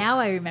Oh, how now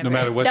I remember. no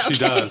matter what No, she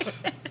okay.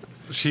 does,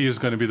 she is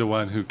going to be the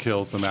one who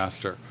kills the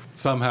Master.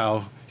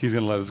 Somehow he's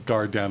going to let his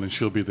guard down, and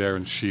she'll be there,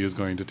 and she is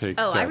going to take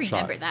Oh, that I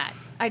remember shot. that.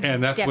 I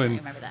And that's definitely when,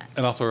 remember that.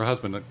 and also her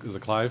husband, is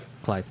it Clive?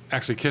 Clive.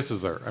 Actually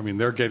kisses her. I mean,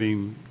 they're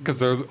getting, because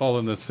they're all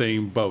in the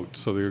same boat,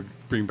 so they're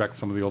bringing back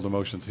some of the old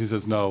emotions. He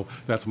says, no,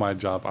 that's my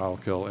job, I'll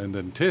kill. And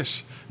then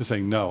Tish is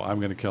saying, no, I'm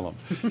going to kill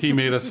him. He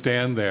made us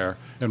stand there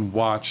and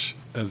watch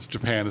as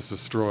Japan is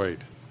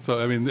destroyed. So,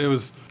 I mean, it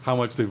was how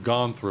much they've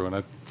gone through.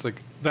 And it's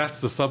like,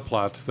 that's the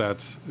subplot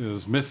that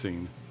is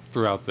missing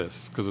throughout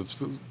this, because it's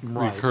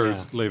Right,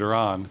 recurs yeah. later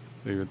on.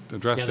 They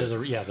address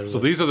Yeah, it. there's So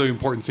a- these are the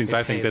important scenes, it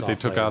I think, pays that they off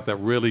took later. out that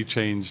really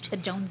changed The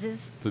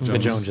Joneses. the The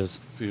Jones Joneses.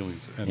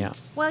 feelings. And Yeah.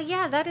 Well,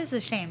 yeah, that is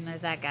a shame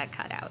that got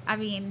cut out. I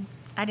mean,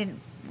 I didn't,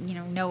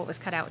 know it was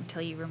cut out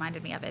until you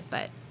reminded me of it,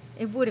 but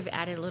it would have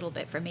added a little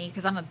bit for me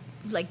because I'm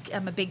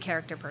a big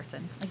character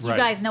person. Like, you Right.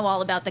 guys know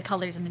all about the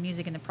colors and the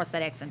music and the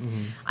prosthetics, and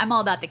I'm all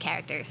about the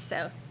characters.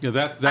 So Yeah,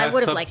 that I that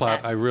would've liked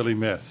subplot that. I really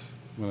miss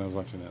when I was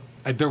watching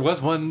that. There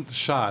was one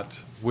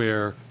shot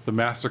where the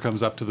Master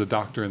comes up to the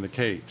Doctor in the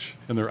cage,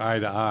 and they're eye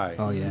to eye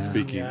Oh, yeah.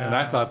 speaking, and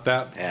I thought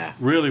that Yeah.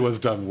 really was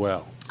done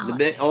well.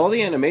 All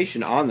the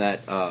animation on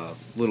that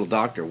little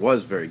Doctor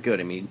was very good.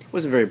 I mean, it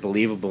wasn't very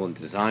believable in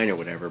design or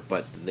whatever,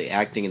 but the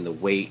acting and the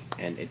weight,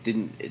 and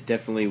it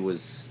definitely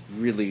was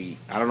really,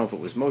 I don't know if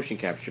it was motion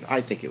captured. I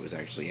think it was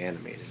actually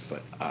animated,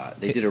 but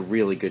they did a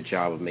really good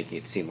job of making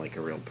it seem like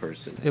a real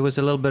person. It was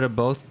a little bit of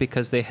both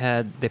because they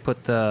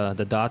put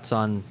the dots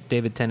on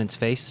David Tennant's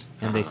face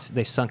and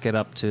they sunk it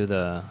up to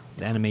the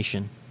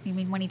animation. you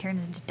mean when he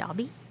turns into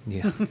Dobby?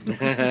 Yeah.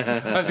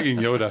 I was thinking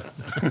Yoda.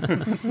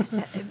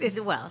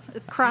 Well,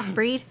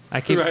 crossbreed.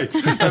 I keep Right.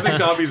 I think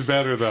Dobby's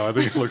better, though. I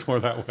think it looks more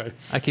that way.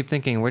 I keep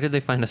thinking, where did they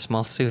find a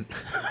small suit?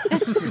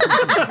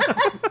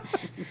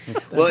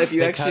 Well, if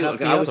you They actually cut out look,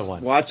 the I was other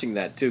one. watching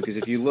that too, because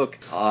if you look,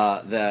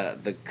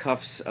 the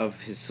cuffs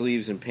of his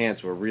sleeves and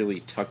pants were really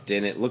tucked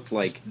in. It looked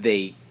like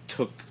they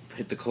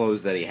hit the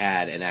clothes that he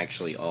had and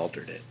actually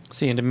altered it.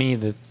 See, and to me,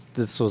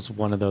 this was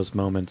one of those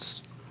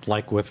moments,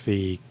 like with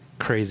the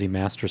crazy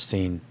Master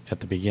scene at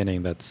the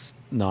beginning that's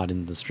not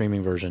in the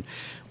streaming version,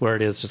 where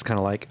it is just kind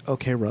of like,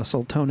 okay,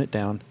 Russell, tone it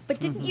down. But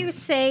didn't you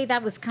say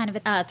that was kind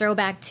of a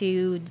throwback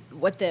to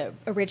what the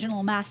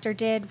original Master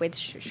did with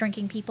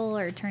shrinking people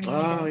or turning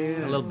Oh into...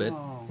 yeah, A little bit.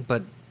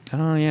 But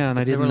Oh, yeah, and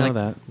I they didn't were know like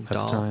that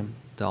at the time.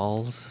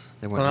 dolls.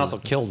 They weren't Well, I also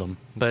really- killed him,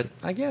 but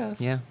I guess.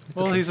 Yeah.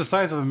 Well, he's the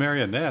size of a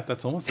marionette.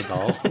 That's almost a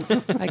doll.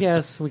 I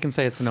guess we can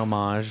say it's an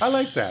homage. I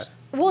like that.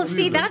 Well,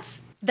 see,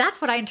 Amazing. that's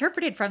what I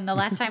interpreted from the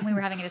last time we were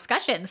having a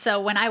discussion.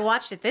 So when I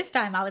watched it this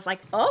time, I was like,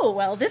 oh,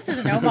 well, this is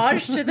an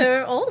homage to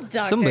the old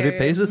Doctor. Somebody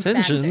pays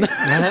attention. Master.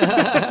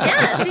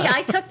 Yeah, see,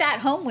 I took that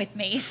home with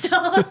me.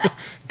 So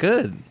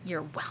Good.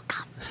 you're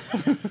welcome.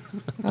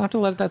 I'll have to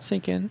let that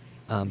sink in.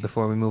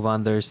 Before we move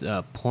on, there's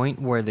a point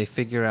where they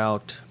figure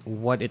out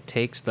what it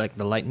takes, like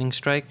the lightning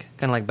strike,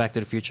 kind of like Back to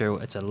the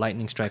Future. It's a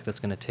lightning strike that's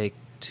going to take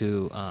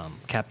to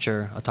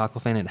capture a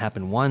Togglefane. It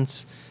happened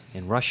once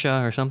in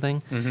Russia or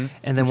something,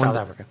 and then South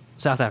Africa.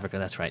 South Africa,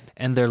 that's right.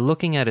 And they're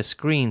looking at a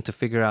screen to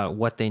figure out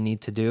what they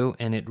need to do.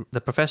 And the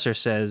professor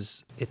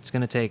says it's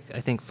going to take, I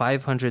think,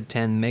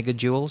 510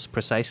 megajoules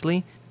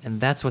precisely. And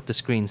that's what the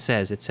screen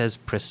says. It says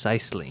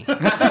precisely.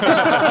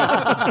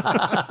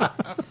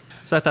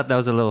 So I thought that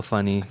was a little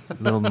funny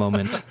little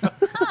moment.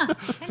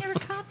 I never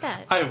caught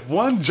that. I have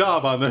one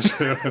job on this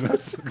show, and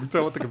that's to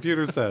tell what the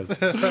computer says.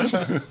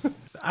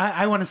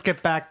 I want to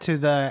skip back to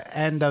the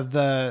end of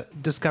the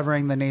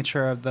discovering the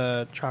nature of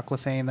the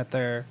Togglefane, that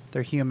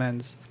they're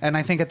humans. And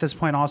I think at this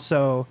point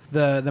also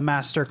the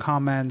Master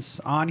comments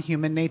on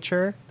human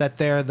nature, that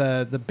they're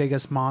the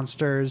biggest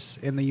monsters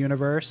in the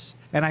universe.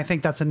 And I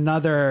think that's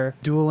another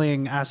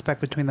dueling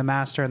aspect between the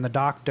Master and the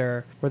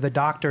Doctor, where the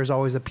Doctor is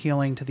always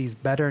appealing to these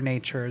better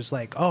natures,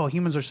 like, oh,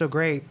 humans are so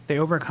great. They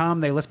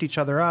overcome, they lift each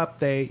other up.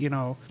 They,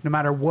 no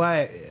matter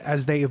what,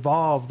 as they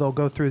evolve, they'll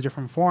go through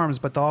different forms,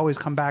 but they'll always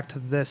come back to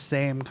this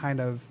same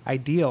kind of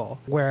ideal,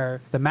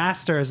 where the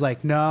Master is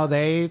like, no,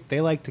 they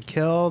like to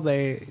kill,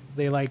 they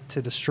like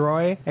to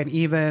destroy. And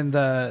even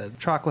the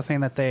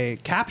Troglodyte that they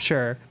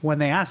capture, when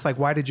they ask, like,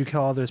 why did you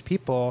kill all those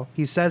people?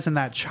 He says in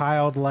that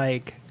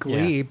childlike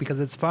glee, Yeah. because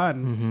it's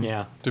fun.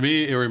 Yeah. To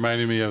me, it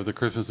reminded me of the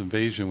Christmas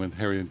invasion when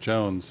Harry and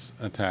Jones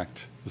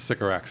attacked the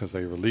Sycorax as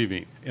they were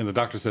leaving. And the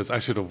Doctor says, I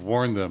should have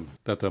warned them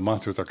that the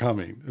monsters are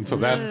coming. And so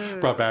that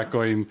brought back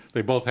going,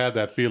 they both had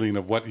that feeling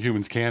of what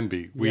humans can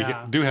be. We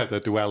Yeah. do have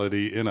that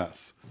duality in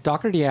us.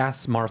 Doherty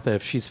asks Martha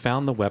if she's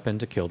found the weapon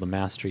to kill the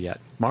Master yet.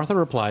 Martha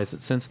replies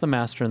that since the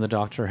Master and the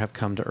Doctor have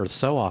come to Earth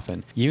so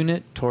often,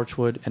 Unit,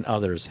 Torchwood, and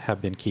others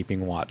have been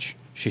keeping watch.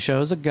 She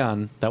shows a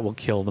gun that will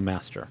kill the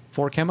Master.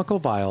 4 chemical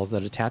vials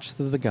that attach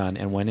to the gun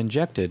and when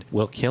injected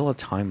will kill a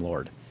Time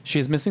Lord. She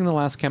is missing the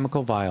last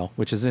chemical vial,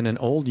 which is in an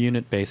old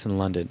unit base in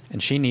London,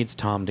 and she needs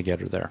Tom to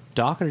get her there.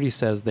 Doherty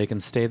says they can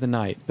stay the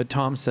night, but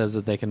Tom says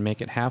that they can make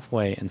it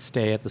halfway and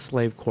stay at the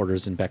slave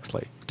quarters in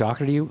Bexley.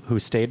 Doherty, who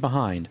stayed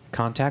behind,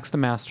 contacts the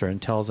Master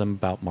and tells him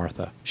about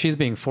Martha. She's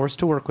being forced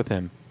to work with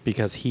him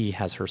because he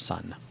has her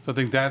son. So I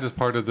think that is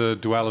part of the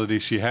duality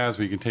she has,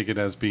 where you can take it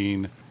as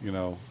being,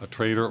 a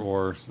traitor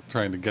or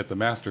trying to get the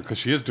Master, because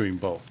she is doing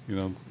both. I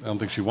don't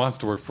think she wants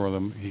to work for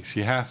them.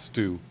 She has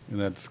to, and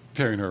that's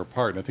tearing her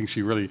apart. And I think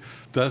she really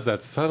does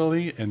that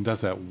subtly and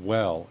does that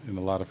well in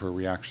a lot of her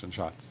reaction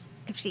shots.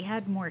 If she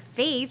had more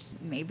faith,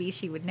 maybe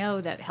she would know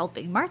that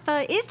helping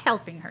Martha is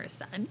helping her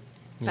son.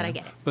 But I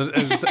get it. But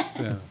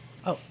yeah.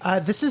 Oh,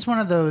 this is one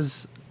of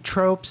those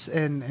tropes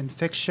in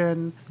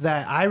fiction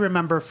that I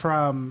remember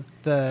from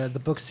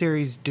the book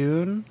series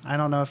Dune. I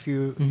don't know if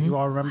you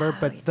all remember,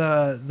 but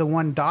the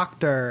one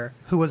Doctor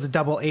who was a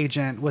double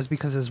agent was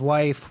because his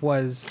wife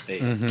was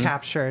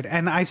captured,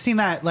 and I've seen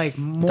that like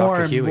more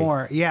Dr. and Huey.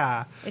 more.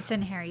 Yeah, It's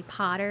in Harry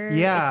Potter.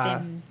 Yeah.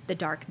 It's in The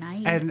Dark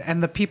Knight.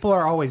 and the people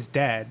are always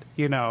dead.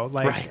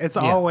 Right. It's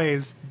Yeah.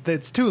 always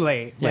it's too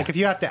late. Like Yeah. if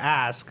you have to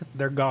ask,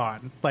 they're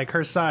gone. Like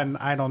her son,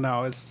 I don't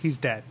know, he's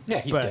dead. Yeah,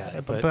 he's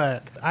dead, but-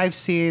 But I've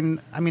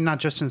seen, I mean, not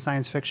just in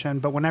science fiction,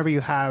 but whenever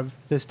you have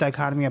this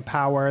dichotomy of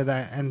power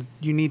and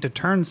you need to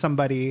turn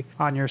somebody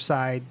on your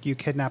side, you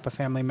kidnap a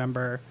family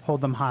member, hold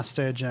them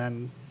hostage,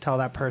 and tell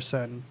that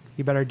person,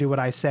 you better do what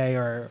I say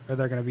or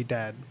they're going to be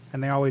dead.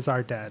 And they always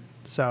are dead.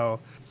 So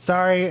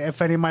sorry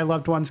if any of my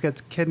loved ones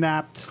gets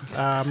kidnapped.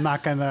 I'm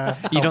not going to.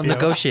 You don't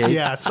negotiate.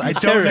 Yes, I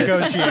don't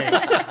Terrorist.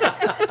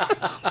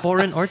 negotiate.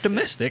 Foreign or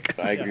domestic.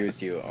 I agree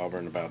with you,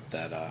 Auburn, about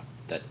that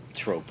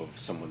trope of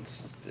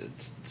someone's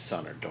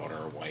son or daughter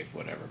or wife,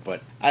 whatever.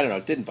 But I don't know,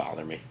 it didn't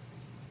bother me.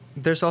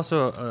 There's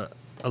also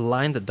a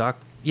line that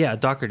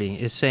Doherty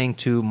is saying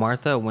to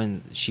Martha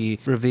when she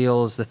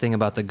reveals the thing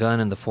about the gun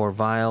and the 4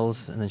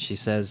 vials, and then she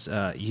says,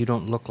 you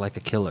don't look like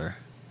a killer.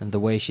 And the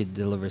way she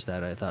delivers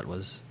that, I thought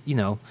was, you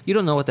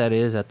don't know what that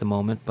is at the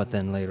moment, but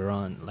then later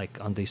on, like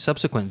on the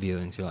subsequent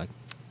viewings, you're like,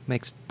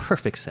 makes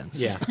perfect sense.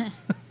 Yeah.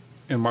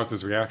 And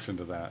Martha's reaction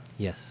to that.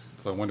 Yes.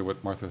 So I wonder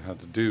what Martha had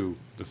to do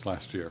this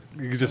last year.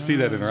 You could just see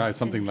that in her eyes,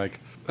 something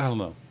like, I don't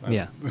know.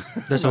 Yeah.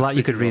 There's a lot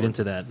you could read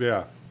into that.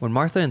 Yeah. When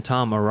Martha and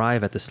Tom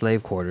arrive at the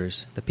slave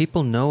quarters, the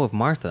people know of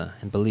Martha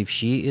and believe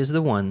she is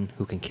the one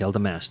who can kill the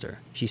Master.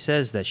 She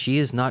says that she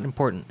is not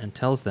important and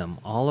tells them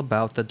all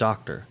about the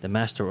Doctor. The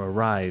Master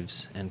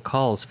arrives and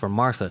calls for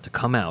Martha to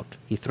come out.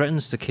 He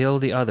threatens to kill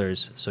the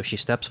others, so she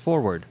steps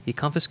forward. He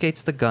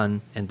confiscates the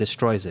gun and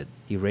destroys it.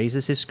 He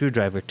raises his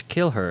screwdriver to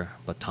kill her,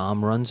 but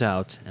Tom runs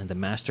out and the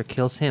Master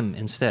kills him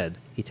instead.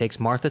 He takes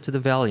Martha to the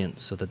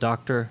Valiant so the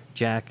Doctor,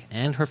 Jack,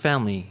 and her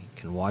family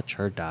can watch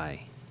her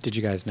die. Did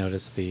you guys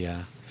notice the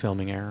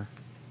filming error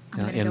I'm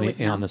gonna go with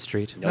no. on the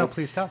street? No,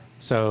 please tell.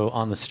 So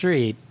on the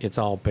street, it's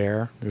all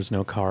bare. There's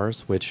no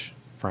cars, which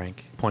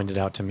Frank pointed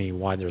out to me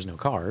why there's no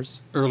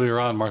cars. Earlier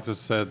on, Martha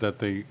said that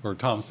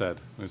Tom said,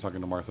 when he was talking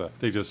to Martha,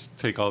 they just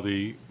take all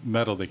the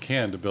metal they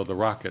can to build the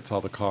rockets,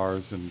 all the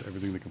cars and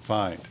everything they can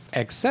find.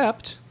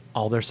 Except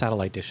all their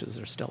satellite dishes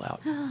are still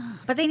out.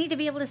 But they need to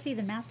be able to see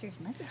the Master's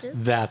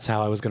messages. That's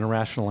how I was going to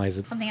rationalize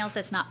it. Something else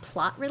that's not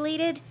plot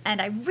related,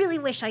 and I really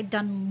wish I'd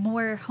done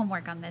more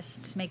homework on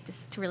this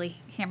to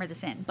really hammer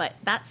this in. But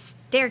that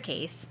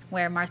staircase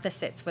where Martha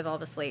sits with all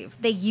the slaves,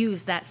 they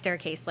use that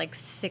staircase like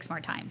 6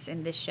 more times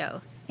in this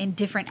show in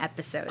different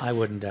episodes. I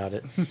wouldn't doubt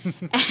it.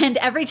 And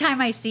every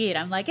time I see it,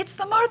 I'm like, it's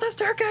the Martha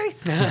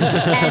staircase.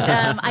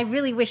 And I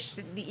really wish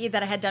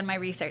that I had done my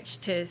research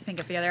to think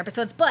of the other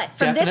episodes. But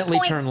from Definitely this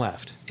point, turn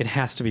left. It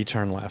has to be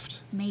turn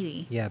left.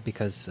 maybe. Yeah,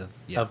 because of...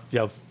 Yeah.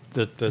 Of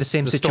the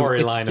same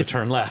storyline of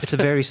turn left. It's a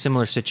very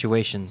similar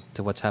situation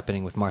to what's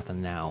happening with Martha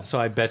now. So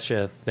I bet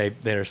you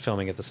they're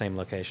filming at the same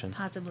location.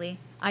 Possibly.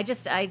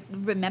 I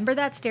remember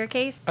that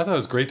staircase. I thought it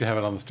was great to have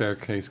it on the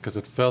staircase because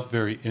it felt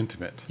very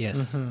intimate.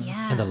 Yes.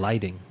 Yeah. And the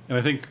lighting. And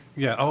I think,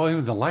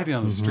 even the lighting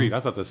on the street.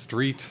 I thought the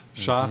street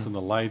shots and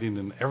the lighting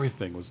and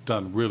everything was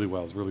done really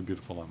well. It was really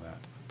beautiful on that.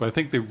 But I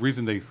think the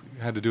reason they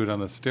had to do it on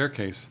the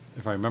staircase,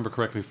 if I remember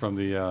correctly from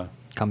the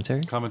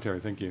Commentary?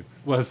 thank you,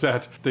 was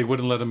that they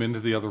wouldn't let them into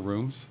the other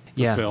rooms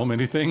to Yeah. film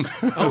anything.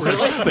 Oh,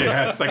 really? They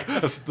had, it's like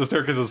the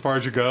staircase as far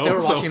as you go. They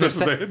were so watching, this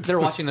is it. they're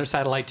watching their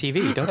satellite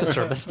TV. Don't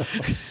disturb us.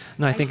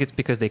 No, I think it's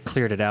because they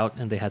cleared it out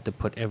and they had to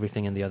put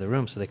everything in the other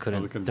room, so they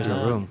couldn't. couldn't There's do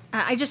no it. room.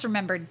 I just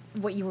remembered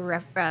what you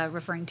were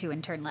referring to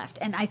in Turn Left,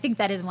 and I think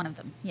that is one of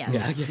them. Yes,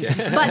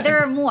 Yeah. but there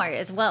are more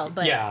as well.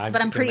 But Yeah,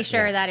 but I'm pretty yeah.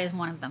 sure that is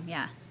one of them.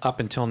 Yeah. Up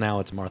until now,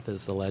 it's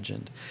Martha's the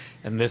legend.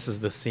 And this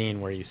is the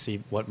scene where you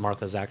see what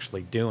Martha's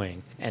actually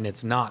doing. And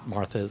it's not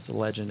Martha is the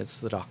legend, it's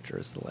the Doctor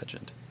is the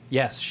legend.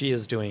 Yes, she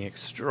is doing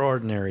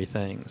extraordinary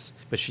things,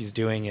 but she's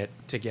doing it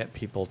to get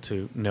people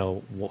to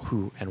know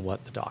who and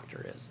what the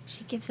Doctor is.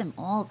 She gives him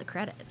all the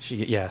credit.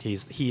 He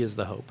is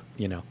the hope,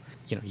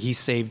 he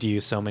saved you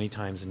so many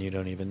times and you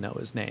don't even know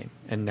his name,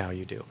 and now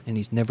you do. And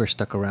he's never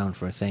stuck around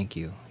for a thank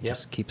you. He Yep.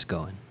 just keeps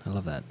going. I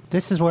love that.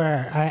 This is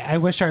where I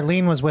wish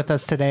Arlene was with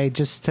us today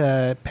just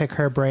to pick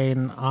her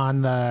brain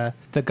on the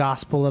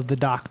Gospel of the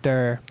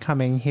Doctor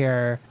coming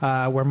here,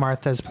 where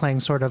Martha's playing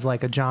sort of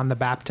like a John the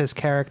Baptist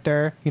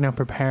character,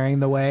 preparing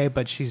the way,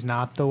 but she's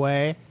not the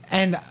way.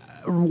 And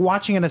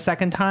watching it a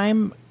second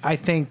time, I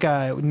think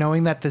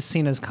knowing that this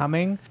scene is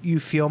coming, you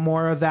feel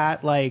more of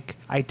that like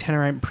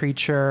itinerant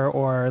preacher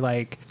or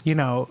like,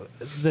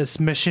 this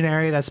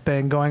missionary that's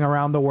been going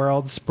around the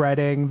world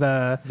spreading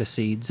the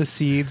seeds. the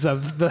seeds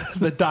of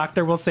the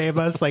Doctor will save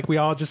us. Like we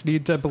all just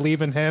need to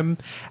believe in him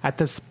at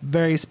this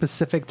very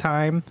specific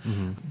time.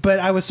 But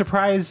I was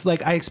surprised,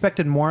 like I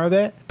expected more of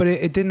it, but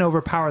it didn't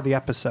overpower the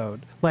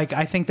episode. Like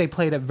I think they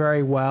played it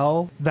very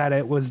well that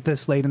it was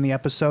this late in the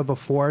episode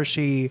before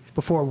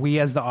we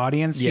as the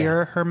audience Yeah.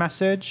 hear her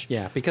message.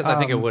 Yeah, because I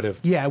think it would have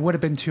Yeah, it would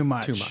have been too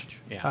much. too much.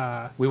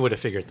 Yeah, we would have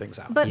figured things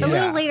out. But Yeah. a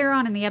little later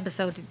on in the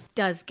episode, it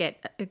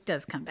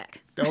does come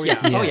back. Oh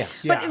yeah.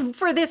 Yes. Yeah. But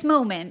for this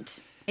moment,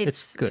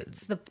 It's good.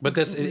 It's the But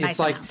this, nice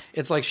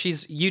it's like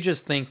you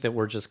just think that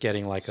we're just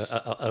getting like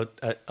a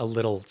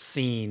little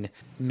scene,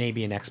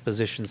 maybe an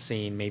exposition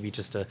scene, maybe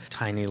just a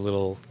tiny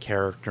little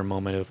character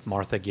moment of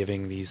Martha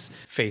giving these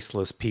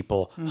faceless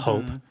people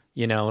hope,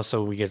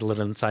 so we get a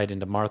little insight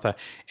into Martha.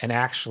 And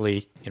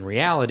actually, in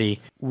reality,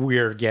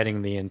 we're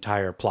getting the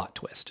entire plot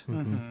twist.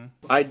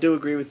 I do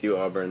agree with you,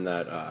 Auburn,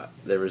 that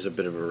there is a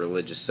bit of a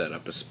religious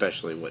setup,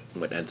 especially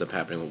what ends up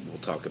happening, what we'll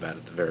talk about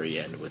at the very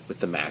end with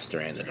the Master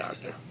and the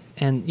Doctor.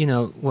 And,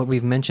 what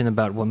we've mentioned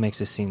about what makes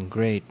this scene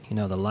great,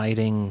 the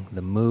lighting,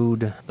 the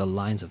mood, the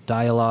lines of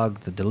dialogue,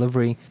 the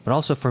delivery, but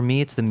also for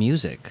me, it's the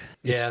music.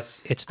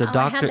 Yes. It's the Oh, I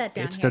Doctor. had that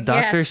down It's here. the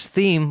Doctor's Yes.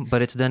 theme,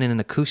 but it's done in an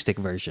acoustic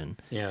version.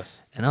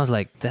 Yes. And I was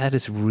like, that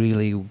is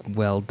really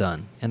well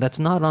done. And that's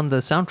not on the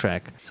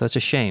soundtrack, so it's a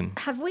shame.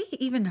 Have we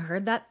even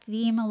heard that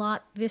theme a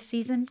lot this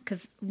season?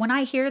 Because when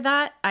I hear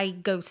that, I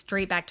go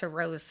straight back to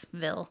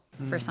Roseville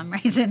for some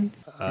reason.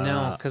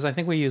 No, because I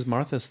think we use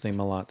Martha's theme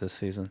a lot this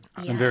season.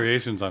 And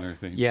variations on her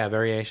theme. Yeah,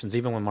 variations,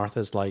 even when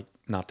Martha's like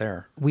not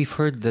there. We've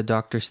heard the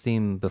Doctor's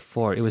theme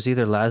before. It was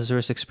either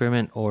Lazarus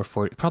Experiment or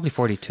probably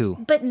 42.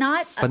 But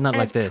not But not as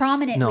like this.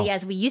 prominently No.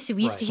 as we used to.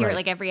 We used to hear right. it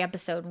like every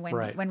episode when,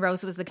 Right. when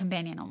Rose was the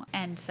companion.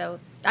 And so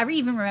I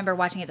even remember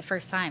watching it the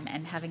first time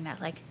and having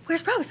that like,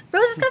 where's Rose?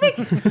 Rose is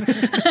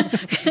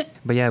coming!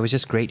 But yeah, it was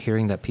just great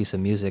hearing that piece of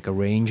music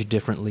arranged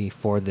differently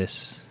for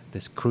this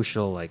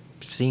crucial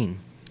scene.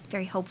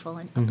 Very hopeful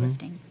and Mm-hmm.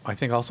 uplifting. I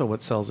think also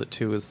what sells it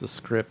too is the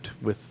script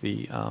with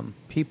the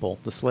people,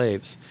 the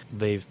slaves.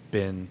 They've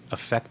been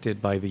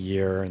affected by the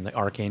year and the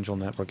Archangel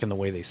Network and the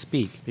way they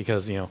speak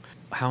because,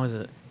 how is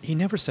it? He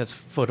never sets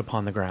foot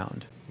upon the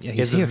ground. Yeah,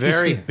 it's here,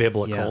 very here.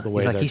 biblical Yeah. the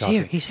way he's like, they're he's talking.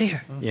 here, he's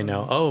here.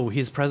 Oh,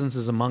 his presence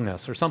is among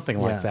us or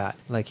something like that.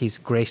 Like he's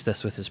graced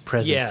us with his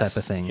presence Yes, type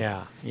of thing.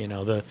 Yeah,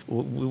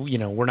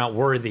 we're not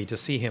worthy to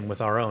see him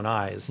with our own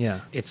eyes.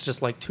 Yeah. It's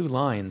just like two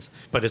lines,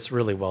 but it's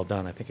really well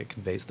done. I think it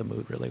conveys the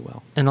mood really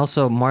well. And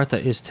also Martha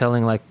is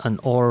telling like an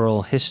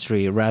oral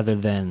history rather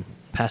than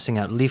passing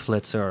out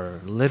leaflets or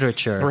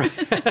literature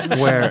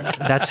where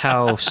that's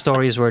how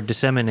stories were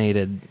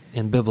disseminated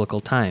in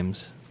biblical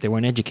times. They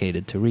weren't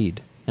educated to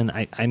read. And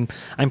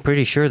I'm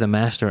pretty sure the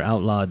Master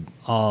outlawed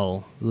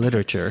all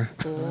literature.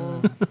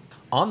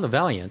 On the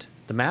Valiant,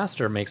 the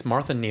Master makes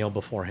Martha kneel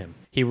before him.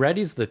 He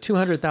readies the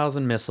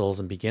 200,000 missiles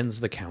and begins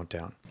the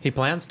countdown. He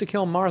plans to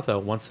kill Martha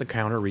once the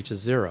counter reaches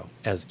 0,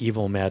 as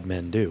evil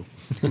madmen do.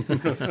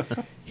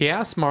 He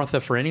asks Martha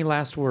for any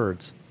last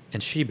words,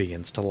 and she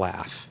begins to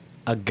laugh.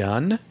 A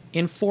gun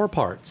in 4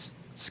 parts,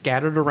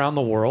 scattered around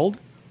the world?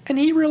 And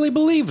he really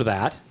believed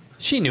that.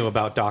 She knew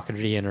about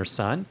Doherty and her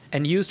son,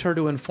 and used her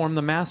to inform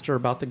the Master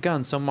about the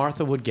gun so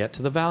Martha would get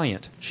to the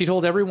Valiant. She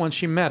told everyone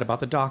she met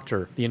about the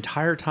Doctor the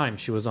entire time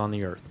she was on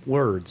the Earth.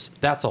 Words,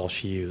 that's all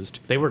she used.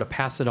 They were to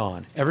pass it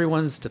on.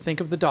 Everyone's to think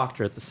of the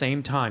Doctor at the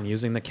same time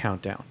using the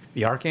countdown.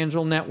 The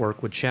Archangel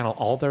Network would channel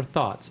all their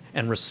thoughts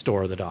and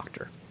restore the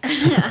Doctor. I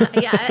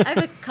have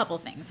a couple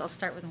things. I'll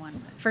start with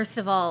one. First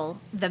of all,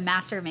 the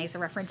Master makes a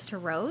reference to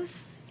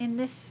Rose in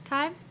this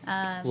time.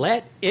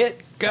 Let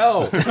it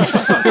go!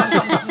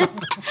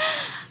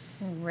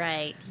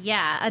 Right.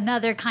 Yeah.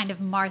 Another kind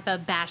of Martha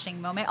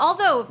bashing moment.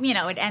 Although,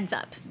 it ends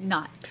up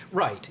not.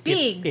 Right.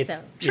 Being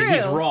so true.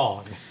 He's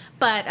wrong.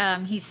 But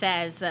he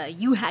says,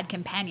 you had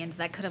companions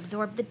that could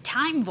absorb the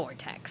time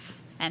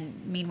vortex.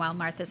 And meanwhile,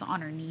 Martha's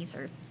on her knees.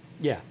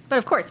 Yeah. But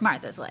of course,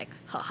 Martha's like,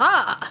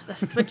 ha,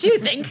 that's what you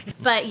think.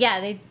 But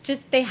yeah,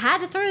 they had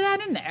to throw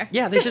that in there.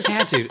 Yeah, they just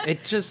had to.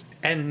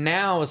 And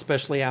now,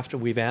 especially after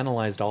we've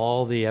analyzed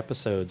all the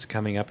episodes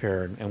coming up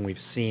here and we've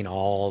seen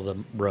all the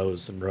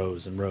rows and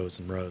rows and rows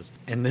and rows.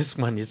 And this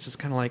one is just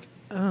kind of like,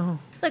 oh.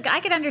 Look,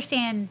 I could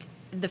understand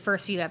the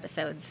first few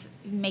episodes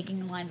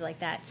making lines like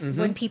that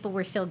when people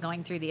were still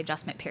going through the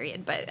adjustment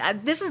period. But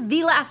this is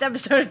the last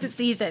episode of the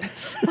season.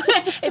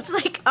 It's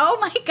like, oh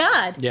my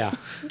God. Yeah.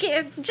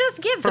 Just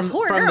give the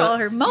poor girl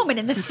her moment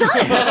in the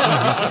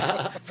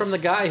sun. From the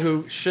guy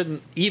who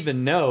shouldn't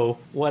even know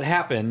what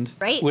happened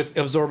with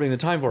absorbing the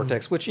time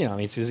vortex, which,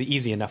 it's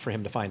easy enough for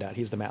him to find out.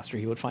 He's the master.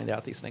 He would find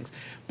out these things.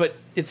 But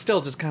it's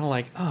still just kind of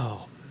like,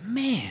 oh,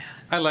 man.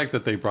 I like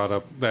that they brought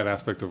up that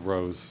aspect of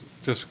Rose,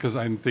 just because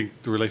I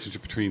think the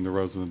relationship between the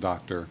Rose and the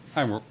Doctor,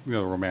 I'm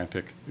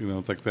romantic.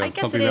 It's like that's I guess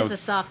something it that is was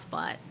a soft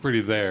spot. pretty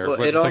there. Well,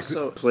 but it it's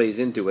also plays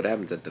into what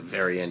happens at the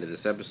very end of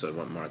this episode,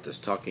 what Martha's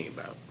talking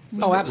about.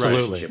 Oh, absolutely.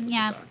 Relationship with the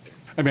Yeah. Doctor.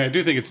 I mean, I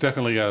do think it's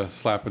definitely a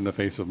slap in the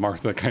face of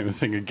Martha kind of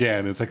thing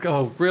again. It's like,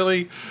 oh,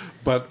 really?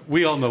 But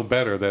we all know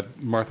better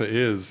that Martha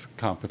is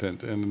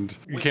competent, and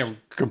you can't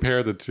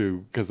compare the two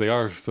because they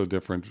are so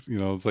different.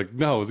 It's like,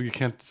 no, you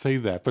can't say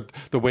that. But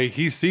the way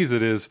he sees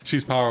it is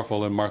she's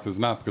powerful and Martha's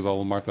not, because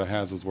all Martha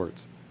has is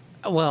words.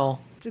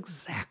 Well, it's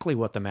exactly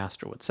what the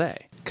master would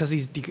say, because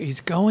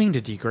he's going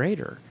to degrade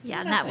her. Yeah,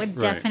 and that would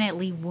Right.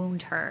 definitely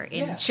wound her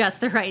in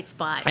just the right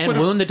spot. And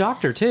wound the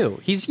Doctor too.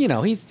 He's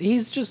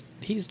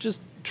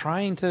just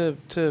trying to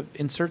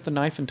insert the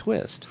knife and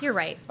twist. You're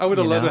right. I would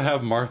have You loved know? to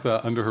have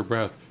Martha under her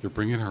breath. You're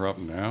bringing her up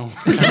now?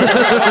 Something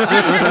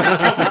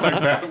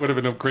like that would have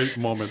been a great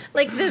moment.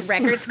 Like the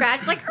record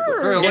scratch, like,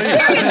 seriously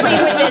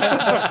with this.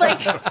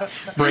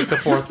 Like, Break the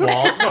fourth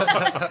wall.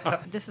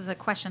 this is a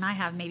question I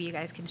have. Maybe you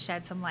guys can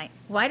shed some light.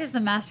 Why does the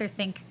master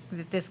think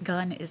that this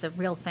gun is a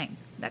real thing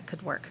that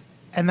could work?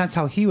 And that's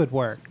how he would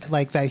work.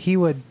 Like that he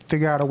would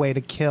figure out a way to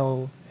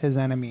kill his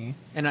enemy.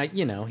 And I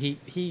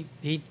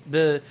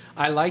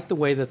like the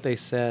way that they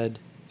said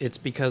it's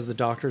because the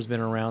Doctor's been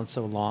around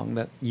so long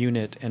that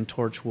Unit and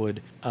Torchwood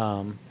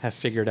have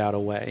figured out a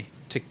way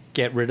to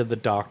get rid of the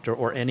Doctor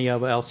or any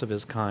else of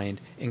his kind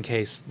in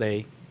case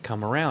they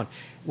come around,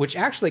 which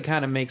actually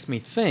kind of makes me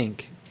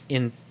think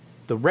in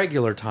the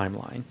regular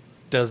timeline,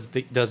 does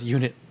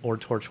Unit or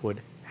Torchwood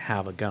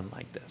have a gun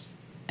like this?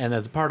 And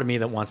there's a part of me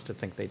that wants to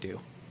think they do,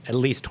 at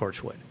least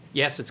Torchwood.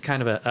 Yes, it's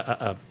kind of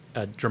a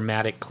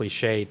dramatic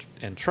cliche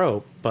and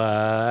trope,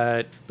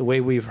 but the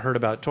way we've heard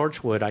about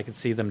Torchwood, I could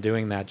see them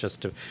doing that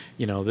just to,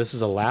 this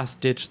is a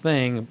last-ditch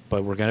thing,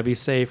 but we're going to be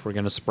safe, we're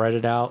going to spread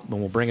it out, and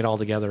we'll bring it all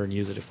together and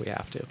use it if we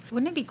have to.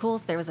 Wouldn't it be cool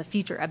if there was a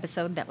future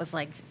episode that was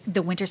like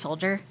the Winter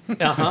Soldier?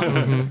 Uh-huh.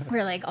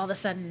 Where like all of a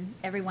sudden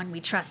everyone we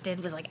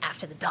trusted was like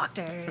after the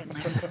Doctor. And,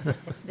 like,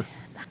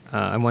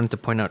 I wanted to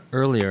point out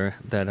earlier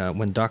that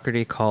when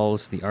Doherty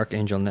calls the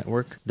Archangel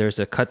Network, there's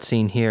a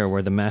cutscene here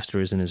where the Master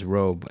is in his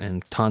robe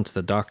and taunts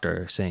the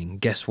Doctor, saying,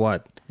 "Guess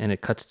what?" And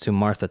it cuts to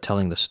Martha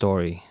telling the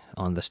story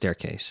on the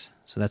staircase.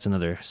 So that's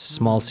another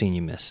small scene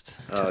you missed.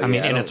 Oh, I mean,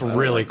 yeah, and don't- it's I don't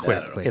really like quick.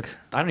 that at all.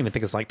 I don't even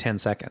think it's like 10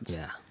 seconds.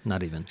 Yeah,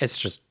 not even. It's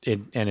just,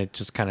 it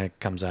just kind of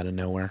comes out of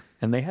nowhere.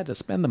 And they had to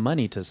spend the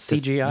money to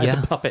CGI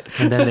the puppet.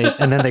 and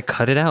then they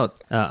cut it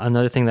out.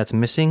 Another thing that's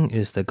missing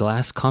is the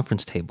glass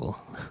conference table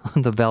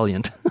on the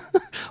Valiant.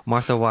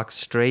 Martha walks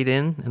straight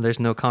in, and there's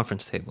no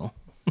conference table.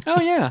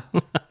 Oh, yeah.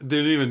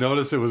 Didn't even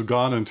notice it was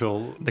gone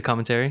until The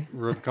commentary.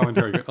 the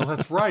commentary. Oh,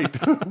 that's right.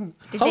 did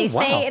Oh, they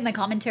wow. say in the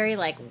commentary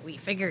like we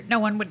figured no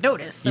one would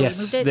notice, so Yes,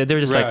 we moved it? they're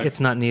just Right. like,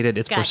 it's not needed.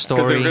 It's for Gotcha.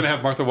 Because they story. were going to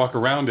have Martha walk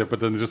around it, but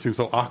then it just seems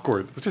so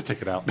awkward. Let's just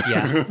take it out.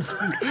 Yeah. So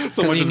Because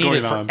much you is need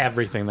going it for on.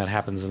 everything that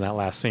happens in that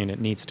last scene.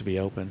 It needs to be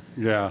open.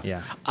 Yeah.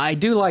 Yeah. I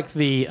do like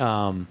the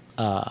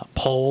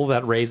pole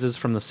that raises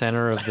from the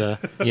center of the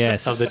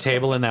Yes. of the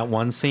table in that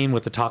one scene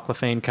with the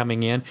Toclophane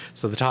coming in.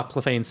 So the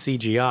Toclophane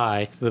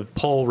CGI, the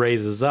pole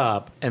raises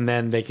up, and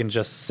then they can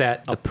just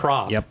set a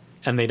prop. Yep.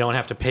 And they don't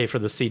have to pay for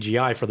the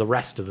CGI for the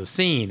rest of the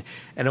scene.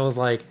 And it was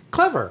like,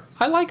 clever.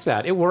 I like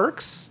that. It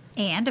works.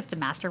 And if the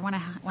Master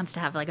wants to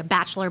have like a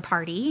bachelor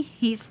party,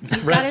 he's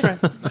got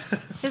That's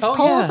his Oh,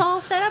 poles yeah.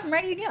 all set up and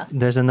ready to go.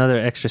 There's another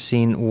extra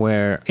scene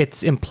where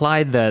it's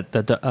implied that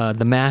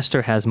the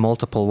Master has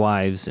multiple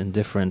wives in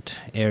different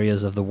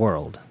areas of the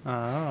world.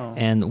 Oh.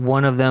 And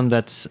one of them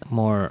that's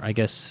more, I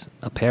guess,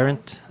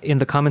 apparent. In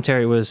the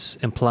commentary, it was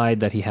implied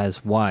that he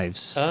has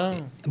wives.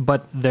 Oh.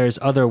 But there's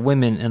other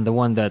women, and the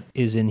one that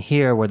is in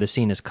here where the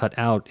scene is cut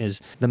out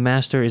is the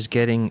Master is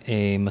getting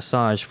a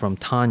massage from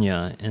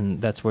Tanya,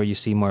 and that's where you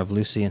see more of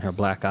Lucy and her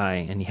black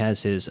eye, and he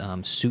has his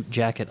suit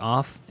jacket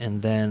off,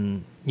 and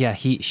then, yeah,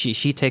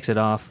 she takes it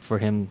off for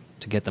him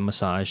to get the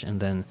massage, and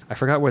then I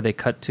forgot where they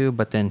cut to,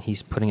 but then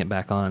he's putting it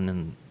back on,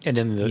 and And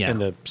in Yeah.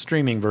 the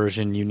streaming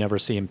version, you never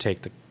see him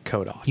take the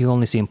coat off. You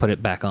only see him put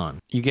it back on.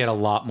 You get a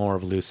lot more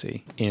of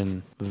Lucy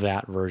in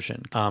that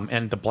version.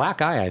 And the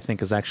black eye, I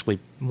think, is actually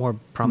More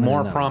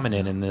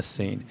prominent. in this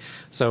scene.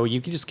 So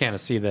you can just kind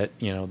of see that,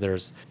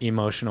 there's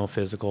emotional,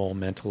 physical,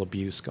 mental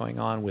abuse going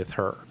on with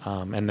her,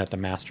 and that the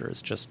master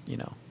is just,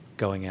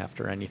 going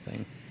after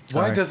anything.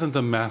 Why Sorry. doesn't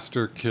the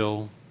master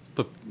kill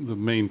the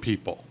main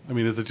people? I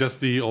mean, is it just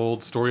the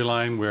old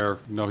storyline where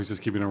he's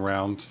just keeping him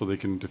around so they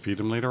can defeat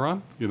him later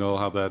on? You know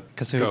how that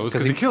 'Cause goes? 'cause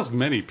Because he he- kills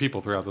many people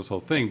throughout this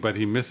whole thing, but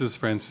he misses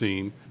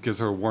Francine, gives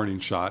her a warning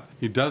shot.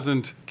 He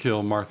doesn't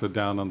kill Martha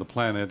down on the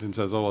planet and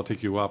says, "Oh, I'll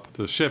take you up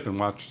to the ship and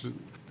watch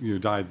you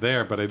die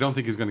there." But I don't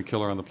think he's going to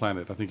kill her on the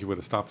planet. I think he would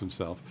have stopped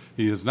himself.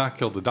 He has not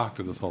killed the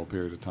doctor this whole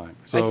period of time.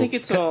 So I think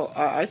it's all.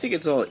 I think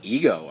it's all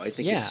ego. I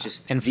think Yeah, it's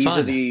just and these fun.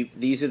 are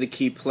the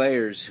key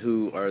players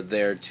who are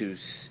there to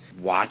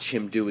watch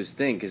him do his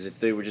thing. Because if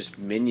they were just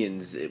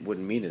minions, it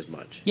wouldn't mean as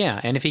much.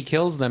 Yeah, and if he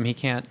kills them, he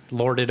can't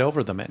lord it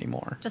over them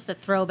anymore. Just a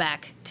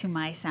throwback to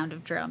my Sound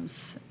of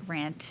Drums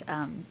rant.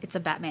 It's a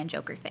Batman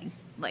Joker thing.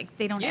 Like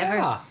they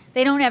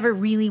don't ever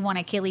really want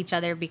to kill each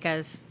other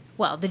because,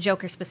 well, the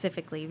Joker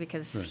specifically,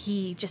 because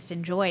he just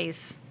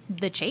enjoys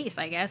the chase,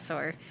 I guess,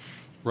 or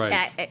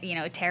right.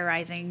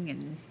 terrorizing,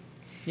 and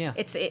Yeah.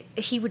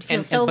 he would feel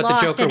and, so but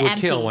lost the Joker and would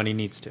empty. kill when he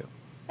needs to.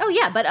 Oh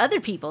yeah, but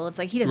other people, it's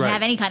like he doesn't Right.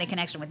 have any kind of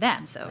connection with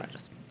them. So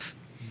just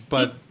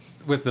But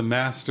with the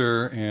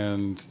master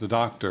and the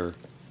doctor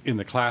in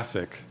the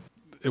classic,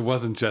 it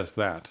wasn't just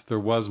that. There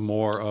was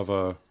more of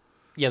a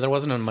Yeah, there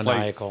wasn't a slight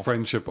maniacal.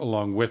 friendship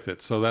along with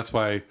it. So that's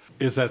why,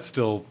 is that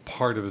still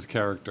part of his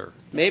character?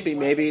 Maybe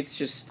it's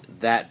just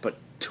that, but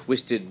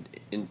twisted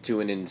into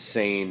an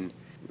insane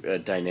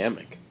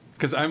dynamic.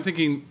 Because I'm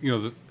thinking,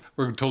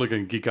 we're totally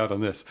going to geek out on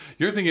this.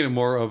 You're thinking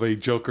more of a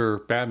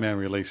Joker-Batman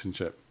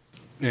relationship.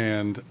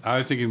 And I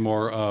was thinking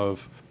more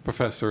of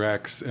Professor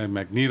X and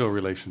Magneto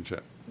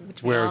relationship.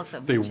 Which we where also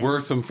they mentioned. were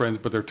some friends,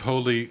 but they're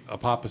totally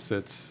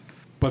opposites.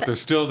 But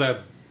there's still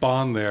that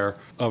bond there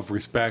of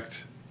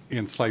respect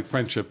and slight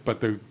friendship,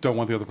 but they don't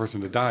want the other person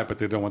to die, but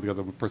they don't want the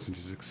other person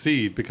to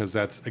succeed because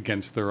that's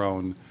against their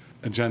own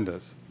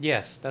agendas.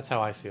 Yes, that's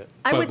how I see it.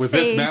 I But would with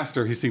say this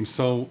master, he seems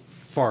so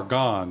far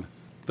gone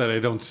that I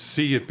don't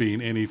see it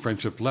being any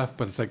friendship left,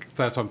 but it's like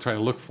that's what I'm trying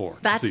to look for.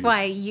 that's See.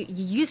 why you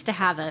used to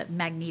have a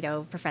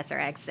Magneto Professor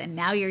X, and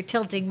now you're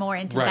tilting more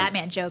into Right.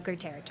 Batman Joker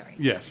territory.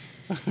 Yes.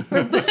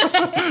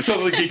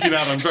 Totally geeking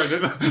out. I'm trying to,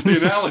 the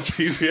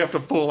analogies we have to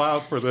pull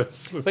out for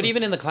this. But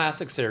even in the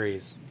classic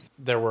series,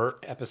 there were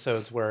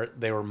episodes where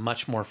they were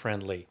much more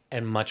friendly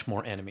and much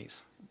more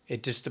enemies.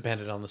 It just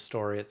depended on the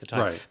story at the time.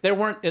 Right. There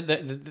weren't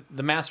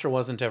the master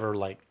wasn't ever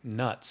like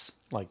nuts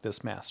like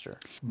this master,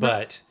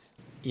 but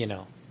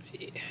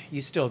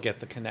you still get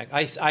the connect.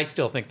 I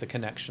still think the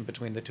connection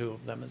between the two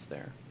of them is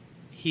there.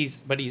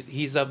 He's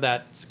of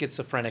that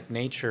schizophrenic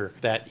nature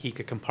that he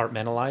could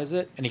compartmentalize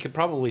it, and he could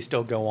probably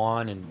still go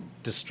on and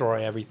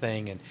destroy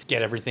everything and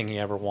get everything he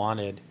ever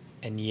wanted,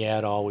 and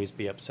yet always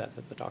be upset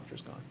that the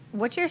doctor's gone.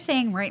 What you're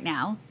saying right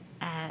now,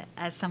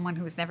 as someone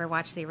who's never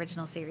watched the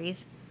original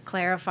series,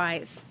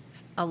 clarifies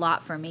a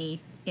lot for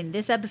me in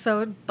this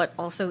episode, but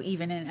also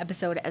even in an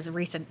episode as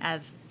recent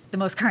as the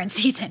most current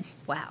season.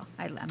 Wow,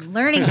 I'm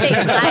learning things.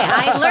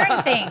 I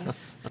learn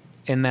things.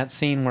 In that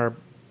scene where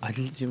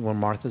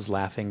Martha's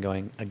laughing,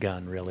 going, "A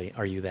gun, really?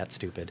 Are you that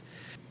stupid?"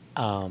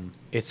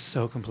 It's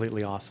so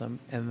completely awesome.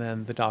 And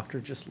then the doctor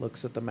just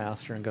looks at the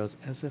master and goes,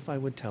 "As if I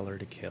would tell her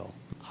to kill."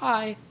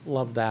 I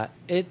love that.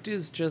 It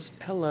is just,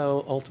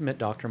 hello, ultimate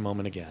doctor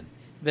moment again.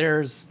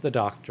 There's the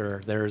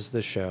doctor, there's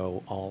the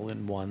show, all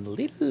in one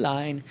little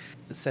line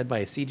said by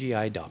a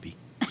CGI Dobby.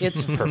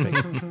 It's perfect.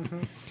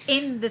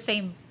 In the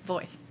same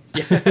voice.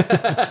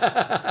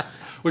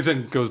 Which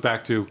then goes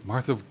back to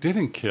Martha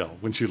didn't kill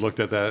when she looked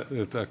at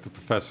the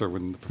professor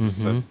when the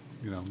professor said,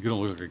 you don't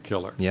look like a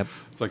killer. Yep.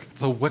 It's like,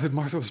 so what did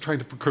Martha was trying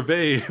to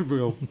convey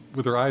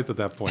with her eyes at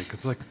that point?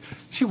 Because like,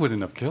 she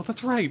wouldn't have killed.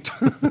 That's right.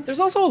 There's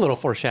also a little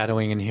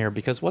foreshadowing in here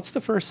because what's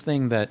the first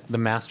thing that the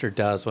master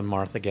does when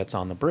Martha gets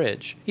on the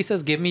bridge? He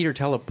says, "Give me your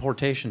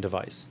teleportation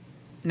device."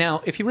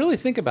 Now, if you really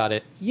think about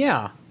it,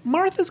 yeah,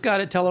 Martha's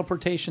got a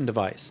teleportation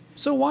device.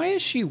 So why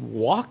is she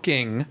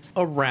walking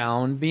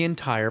around the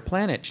entire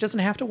planet? She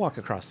doesn't have to walk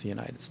across the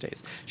United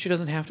States. She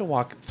doesn't have to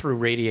walk through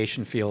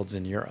radiation fields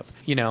in Europe.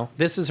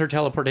 This is her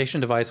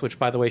teleportation device, which,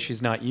 by the way,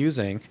 she's not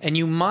using. And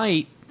you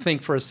might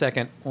think for a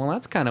second, well,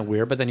 that's kind of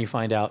weird, but then you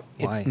find out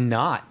it's Why?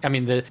 not. I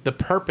mean, the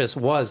purpose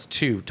was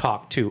to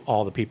talk to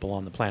all the people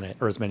on the planet,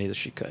 or as many as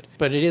she could.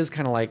 But it is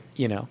kind of like,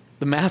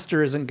 the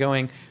master isn't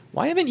going,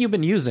 why haven't you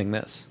been using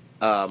this?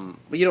 Well,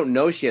 you don't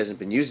know she hasn't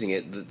been using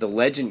it. The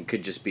legend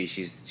could just be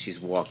she's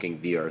walking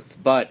the Earth.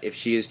 But if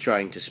she is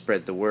trying to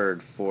spread the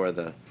word for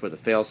the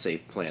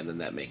failsafe plan, then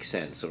that makes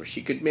sense. Or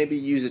she could maybe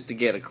use it to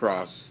get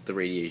across the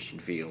radiation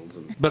fields.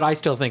 But I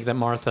still think that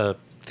Martha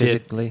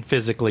Physically? did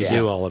physically Yeah.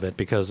 do all of it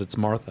because it's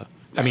Martha.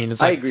 I mean,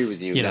 it's I like, agree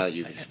with you, know, now that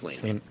you've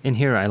explained I mean, In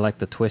here, I like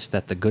the twist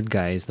that the good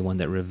guy is the one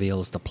that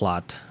reveals the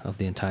plot of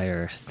the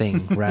entire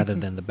thing rather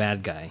than the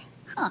bad guy.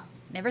 Huh.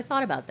 Never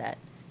thought about that.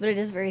 But it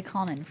is very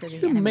common for the You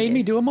animated. made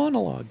me do a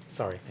monologue.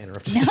 Sorry, I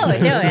interrupted. No,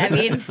 I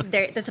mean,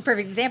 that's a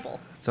perfect example.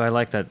 So I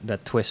like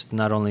that twist,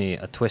 not only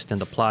a twist in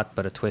the plot,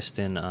 but a twist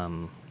in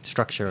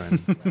structure.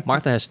 And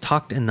Martha has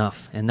talked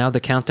enough, and now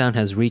the countdown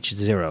has reached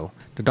 0.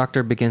 The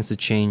Doctor begins to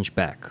change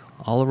back.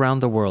 All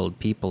around the world,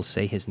 people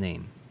say his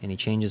name, and he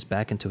changes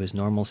back into his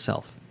normal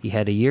self. He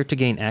had a year to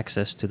gain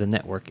access to the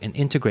network and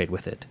integrate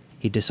with it.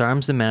 He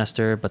disarms the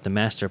Master, but the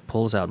Master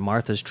pulls out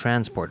Martha's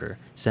transporter,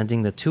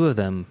 sending the two of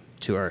them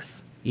to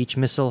Earth. Each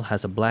missile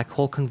has a black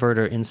hole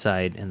converter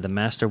inside, and the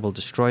Master will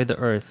destroy the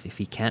Earth if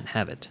he can't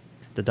have it.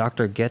 The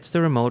Doctor gets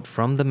the remote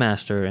from the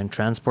Master and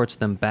transports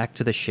them back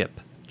to the ship.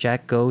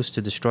 Jack goes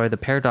to destroy the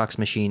paradox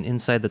machine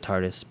inside the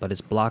TARDIS, but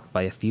is blocked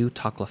by a few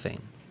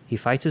Toclophane. He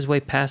fights his way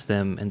past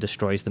them and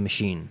destroys the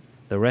machine.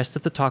 The rest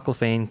of the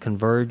Toclophane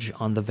converge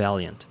on the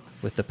Valiant.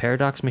 With the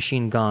paradox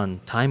machine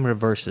gone, time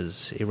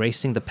reverses,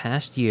 erasing the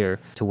past year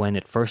to when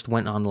it first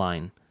went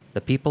online.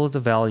 The people of the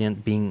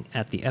Valiant, being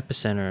at the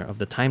epicenter of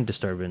the time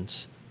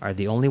disturbance, are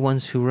the only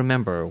ones who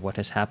remember what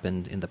has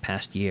happened in the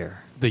past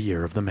year. The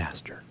year of the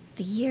Master.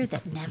 The year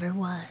that never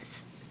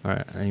was.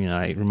 Or,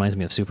 it reminds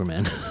me of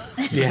Superman.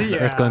 Yeah.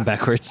 Earth going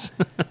backwards.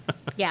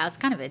 Yeah, it's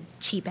kind of a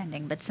cheap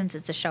ending, but since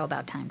it's a show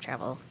about time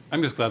travel,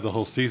 I'm just glad the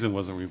whole season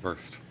wasn't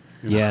reversed.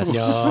 You know? Yes.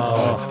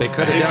 No, they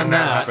could have When done that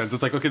that. happens,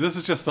 it's like, okay, this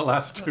is just the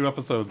last 2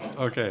 episodes.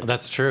 Okay.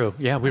 That's true.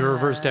 Yeah, we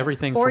reversed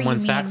everything or from you when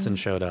mean- Saxon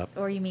showed up.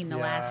 or you mean the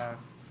Yeah. last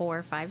 4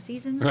 or 5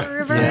 seasons Right. were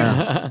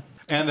reversed?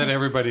 And that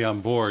everybody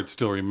on board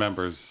still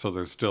remembers, so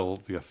there's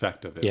still the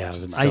effect of it. Yeah, which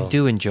is it's nice. I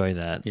do enjoy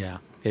that. Yeah.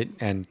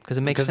 Because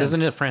it makes isn't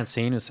sense. it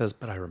Francine who says,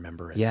 "But I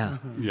remember it." Yeah.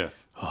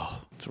 Yes.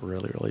 Oh, it's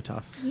really, really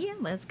tough. Yeah,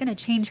 well, it's going to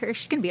change her.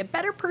 She's going to be a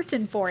better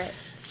person for it.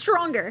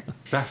 Stronger.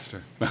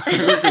 Faster. We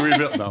can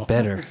rebuild- no.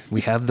 Better.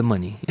 We have the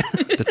money,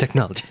 the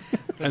technology.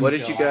 What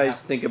did you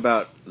guys think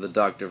about the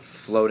Doctor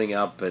floating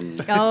up and?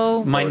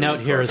 Oh, My Floating note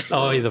here across is, the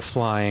 "Oh, room. the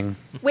flying."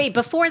 wait,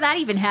 before that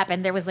even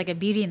happened, there was like a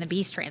Beauty and the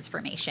Beast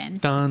transformation.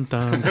 Dun,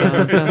 dun,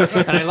 dun, dun.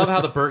 And I love how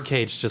the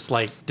birdcage just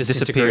like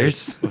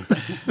disintegrates.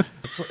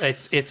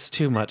 it's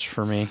too much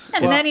for me.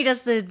 And then he does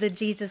the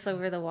Jesus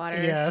over the water.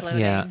 Yes. Floating.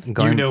 Yeah. You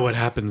Going, know what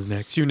happens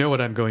next. You know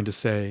what I'm going to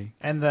say.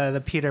 And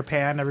the Peter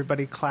Pan,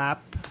 everybody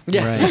clap.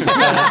 Yeah.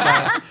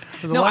 Right.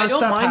 There's a No, lot I of don't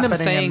stuff mind them happening in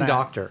saying that.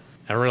 doctor.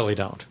 I really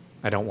don't.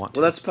 I don't want to.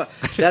 Well,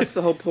 that's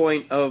the whole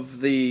point of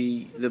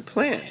the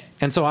plan.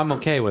 And so I'm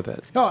okay with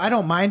it. No, I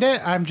don't mind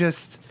it. I'm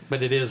just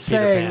But it is Peter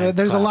saying Pan. that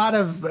there's a clap. lot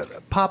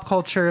of pop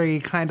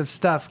culture-y kind of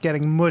stuff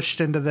getting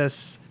mushed into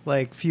this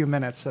like few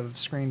minutes of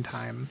screen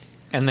time.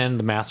 And then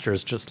the master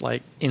is just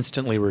like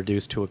instantly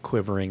reduced to a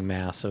quivering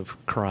mass of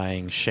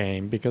crying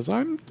shame because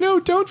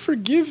don't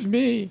forgive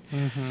me.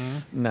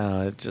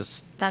 No, it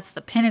just, That's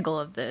the pinnacle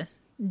of the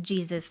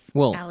Jesus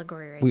well,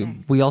 allegory right we there.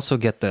 we also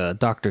get the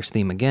Doctor's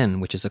theme again,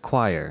 which is a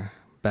choir.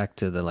 Back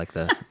to the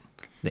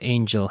the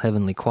angel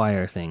heavenly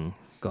choir thing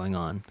going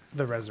on.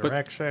 The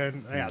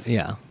resurrection. Yes.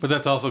 Yeah. But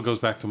that also goes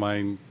back to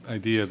my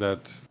idea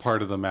that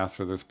part of the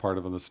Master, there's part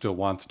of him that still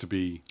wants to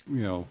be,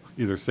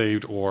 either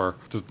saved or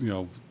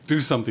to, do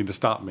something to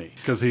stop me.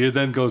 Because he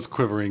then goes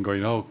quivering,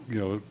 going,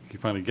 he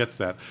finally gets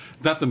that.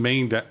 Not the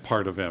main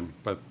part of him,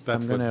 but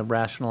that's I'm what. going to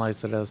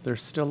rationalize it as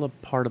there's still a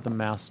part of the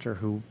master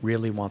who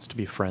really wants to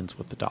be friends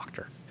with the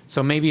doctor.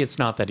 So maybe it's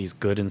not that he's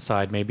good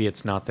inside. Maybe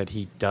it's not that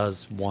he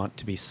does want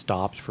to be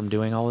stopped from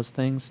doing all his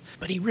things.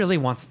 But he really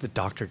wants the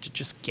doctor to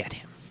just get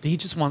him. He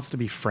just wants to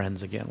be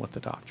friends again with the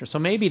doctor. So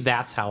maybe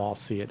that's how I'll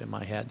see it in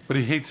my head. But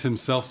he hates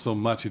himself so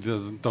much, he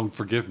doesn't, don't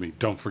forgive me,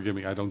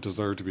 I don't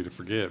deserve to be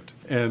forgived.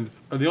 And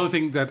the only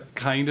thing that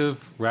kind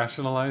of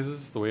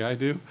rationalizes the way I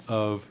do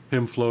of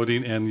him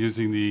floating and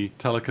using the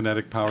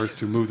telekinetic powers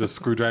to move the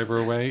screwdriver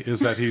away is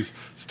that he's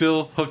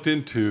still hooked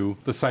into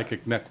the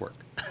psychic network.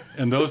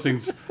 And those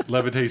things,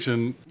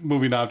 levitation,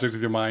 moving objects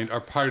with your mind, are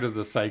part of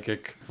the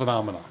psychic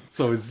phenomenon.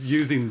 So he's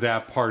using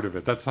that part of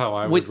it. That's how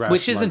I would rationalize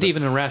Which isn't it.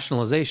 even a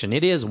rationalization.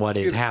 It is what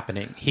is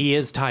happening. He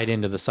is tied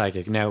into the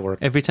psychic network.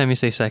 Every time you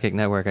say psychic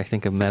network, I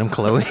think of Madame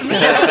Chloe.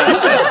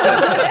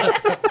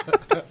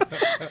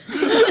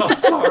 Oh,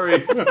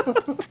 sorry.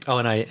 Oh,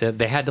 and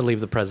they had to leave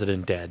the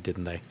president dead,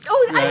 didn't they?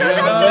 Oh, I heard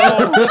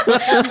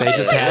that too. They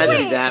just Had had to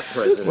to. be that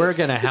president. We're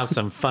going to have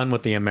some fun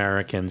with the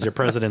Americans. Your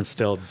president's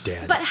still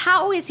dead. But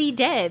how is he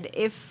dead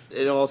if...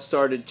 It all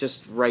started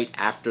just right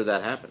after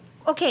that happened.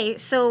 Okay,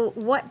 so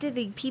what did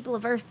the people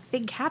of Earth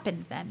think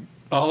happened then?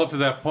 All up to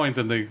that point,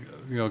 then they,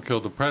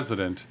 killed the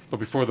president. But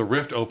before the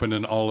rift opened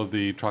and all of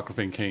the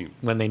Troclophane came.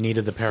 when they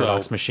needed the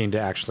paradox So- machine to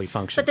actually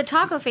function. But the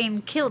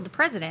Toclophane killed the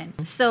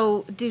president.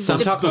 So do Some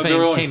the, there were Toclophane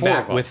only came 4 of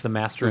back them. with the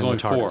master There's and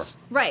the only 4. TARDIS.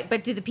 right,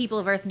 but do the people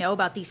of Earth know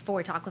about these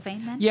 4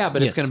 Toclophane then? Yeah,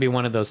 but Yes. it's going to be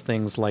one of those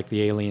things like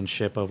the alien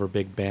ship over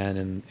Big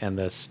Ben and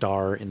the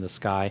star in the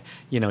sky.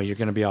 You're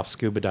going to be off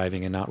scuba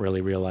diving and not really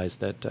realize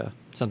that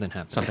Something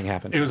happened. Something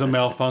happened. It was a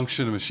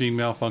malfunction, a machine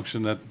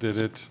malfunction that did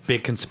it.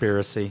 Big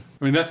conspiracy.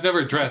 I mean, that's never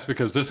addressed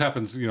because this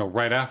happens,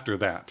 right after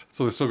that.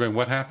 So they're still going,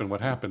 what happened?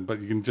 What happened? But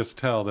you can just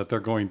tell that they're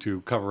going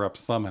to cover up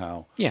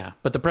somehow. Yeah,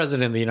 but the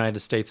president of the United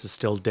States is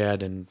still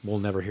dead, and we'll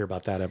never hear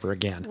about that ever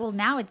again. Well,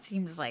 now it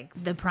seems like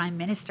the prime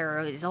minister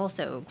is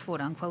also, quote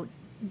unquote,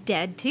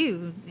 dead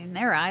too, in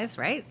their eyes,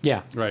 right?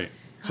 Yeah. Right.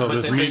 So But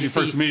this then you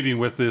first see- meeting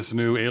with this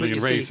new But alien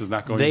you race see, is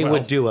not going they well.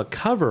 would do a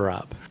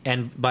cover-up,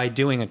 and by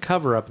doing a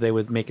cover-up, they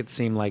would make it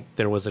seem like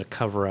there was a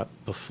cover-up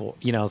before.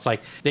 It's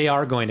like they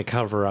are going to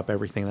cover up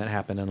everything that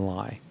happened and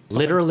lie.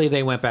 Literally,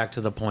 they went back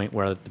to the point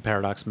where the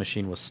Paradox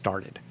machine was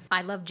started.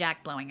 I love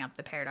Jack blowing up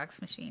the Paradox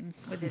machine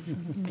with his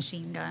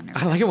machine gun.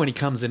 I like it when he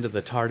comes into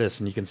the TARDIS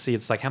and you can see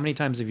it's like, how many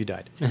times have you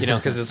died?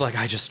 Because it's like,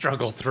 I just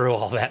struggled through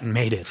all that and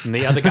made it. And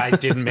the other guys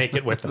didn't make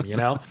it with him,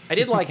 I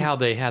did like how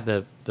they had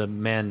the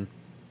men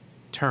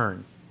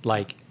turn.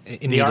 Like, the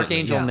Immediately,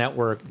 Archangel yeah.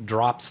 Network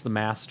drops the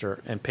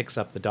Master and picks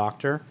up the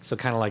Doctor. So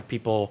kind of like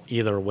people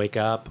either wake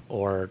up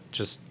or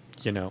just,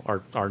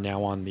 are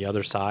now on the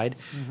other side.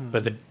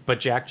 But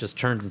Jack just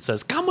turns and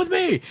says, "Come with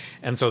me."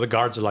 And so the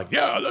guards are like,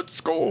 "Yeah, let's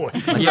go."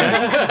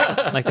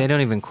 Like they don't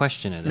even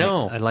question it.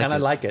 No, I like and it. I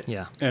like it.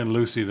 Yeah. And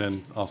Lucy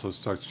then also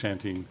starts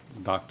chanting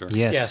Doctor.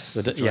 Yes. Yes,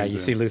 yeah, Joins you in.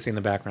 see Lucy in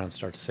the background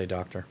start to say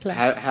Doctor.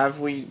 Have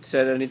we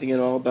said anything at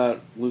all about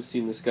Lucy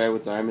in the Sky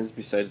with Diamonds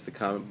besides the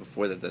comment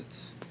before that?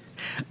 That's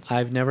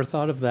I've never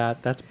thought of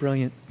that. That's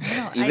brilliant.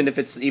 even if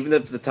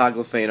the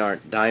Togglefane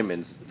aren't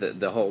diamonds,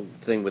 the whole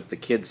thing with the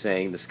kid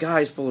saying the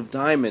sky's full of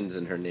diamonds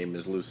and her name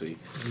is Lucy.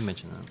 You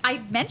mentioned that. I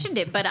mentioned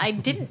it, but I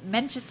didn't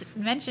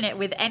mention it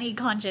with any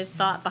conscious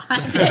thought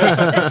behind it.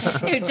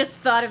 I just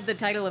thought of the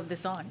title of the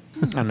song.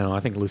 I don't know. I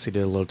think Lucy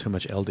did a little too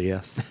much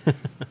LDS.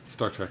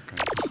 Star Trek.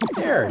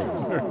 There it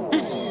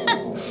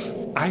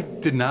is. I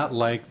did not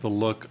like the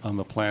look on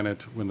the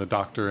planet when the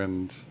Doctor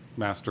and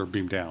Master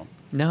beamed down.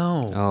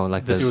 No. Oh,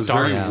 like the It was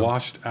star very yeah.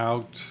 washed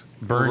out,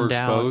 Burned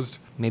out. overexposed.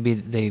 Maybe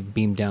they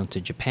beamed down to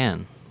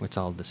Japan, where it's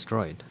all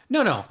destroyed.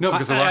 No. No,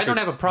 because the I don't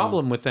have a rockets-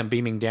 problem with them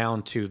beaming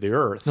down to the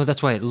Earth. No,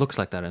 that's why it looks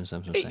like that. I'm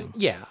saying.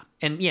 Yeah,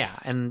 and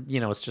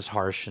it's just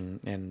harsh,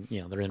 and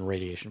they're in a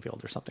radiation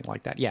field or something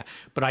like that. Yeah,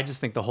 but I just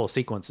think the whole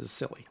sequence is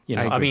silly.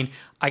 I agree. mean,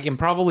 I can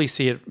probably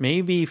see it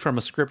maybe from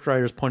a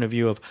scriptwriter's point of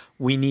view of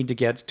we need to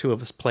get to a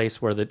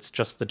place where it's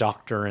just the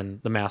Doctor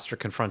and the Master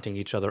confronting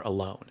each other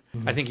alone.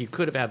 Mm-hmm. I think you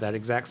could have had that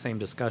exact same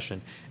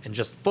discussion and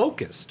just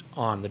focused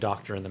on the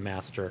Doctor and the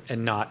Master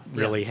and not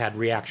really had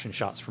reaction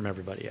shots from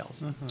everybody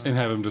else. And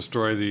have him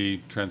destroy the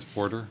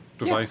transporter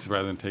device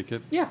rather than take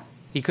it. Yeah,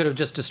 he could have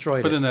just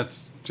destroyed But it. then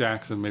that's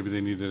Jackson. Maybe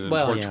they needed a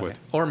Well, yeah, Torchwood.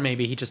 or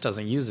maybe he just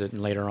doesn't use it,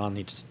 and later on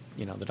he just,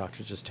 the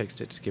Doctor just takes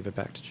it to give it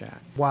back to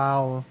Jack.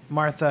 While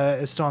Martha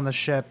is still on the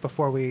ship,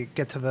 before we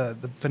get to the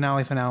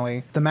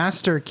finale, the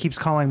Master keeps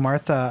calling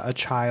Martha a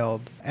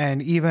child,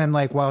 and even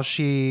like while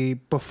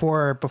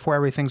before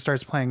everything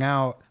starts playing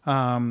out,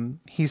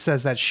 he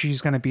says that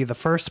she's going to be the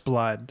first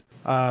blood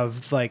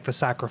of like the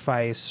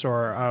sacrifice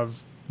or of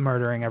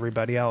murdering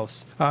everybody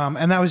else.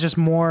 And that was just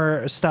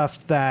more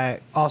stuff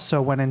that also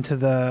went into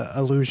the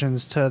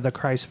allusions to the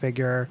Christ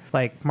figure,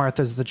 like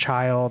Martha's the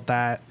child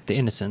that The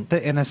innocent.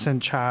 the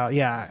innocent child,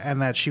 yeah,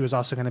 and that she was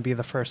also going to be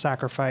the first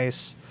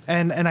sacrifice.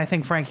 And I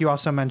think, Frank, you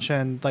also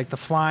mentioned like the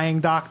flying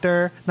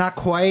Doctor, not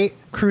quite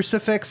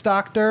crucifix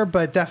Doctor,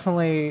 but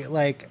definitely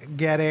like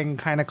getting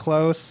kind of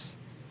close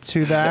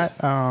to that.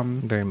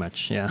 Very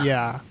much. Yeah.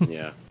 Yeah.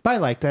 Yeah. But I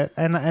liked it,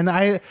 and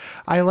I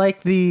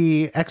like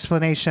the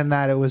explanation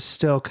that it was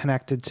still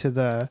connected to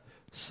the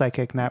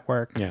psychic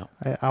network. Yeah.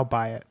 I'll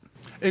buy it.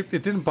 It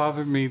didn't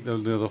bother me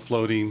the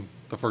floating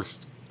the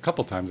first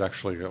couple times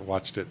actually I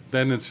watched it.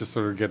 Then it's just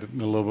sort of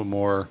getting a little bit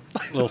more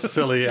a little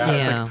silly. It's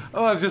Yeah. like,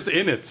 oh, I was just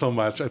in it so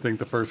much. I think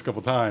the first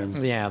couple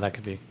times. Yeah, that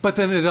could be. But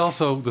then it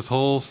also this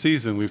whole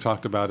season we've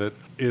talked about it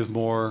is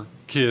more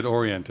kid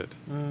oriented.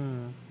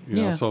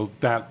 Yeah. So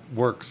that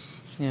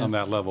works Yeah. on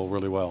that level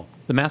really well.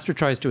 The Master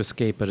tries to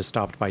escape but is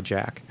stopped by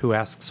Jack, who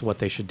asks what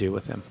they should do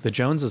with him. The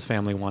Joneses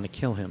family want to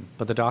kill him,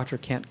 but the Doctor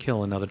can't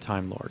kill another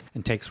Time Lord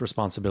and takes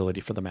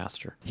responsibility for the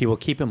Master. He will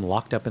keep him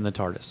locked up in the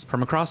TARDIS.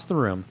 From across the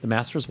room, the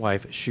Master's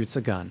wife shoots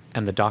a gun,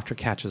 and the Doctor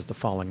catches the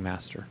falling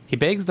Master. He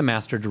begs the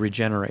Master to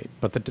regenerate,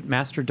 but the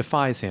Master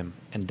defies him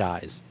and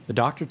dies. The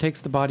Doctor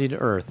takes the body to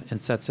Earth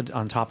and sets it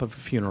on top of a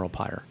funeral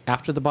pyre.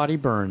 After the body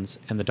burns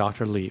and the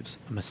Doctor leaves,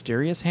 a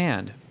mysterious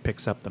hand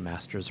picks up the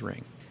Master's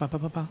ring.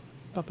 Ba-ba-ba-ba.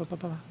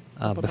 Ba-ba-ba-ba.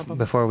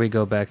 Before we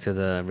go back to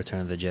the Return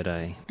of the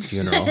Jedi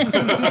funeral,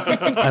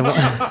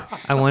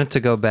 I wanted to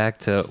go back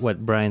to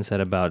what Brian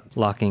said about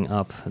locking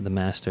up the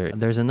Master.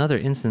 There's another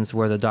instance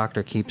where the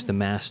Doctor keeps the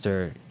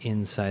Master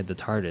inside the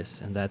TARDIS,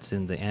 and that's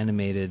in the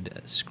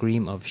animated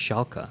Scream of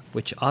Shalka,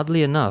 which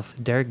oddly enough,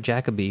 Derek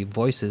Jacobi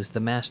voices the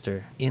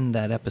Master in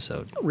that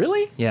episode.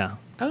 Really? Yeah.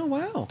 Oh,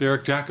 wow.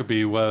 Derek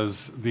Jacobi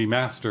was the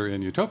master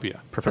in Utopia.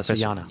 Professor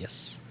Yana.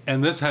 Yes.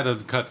 And this had a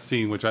cut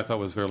scene which I thought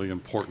was fairly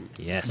important.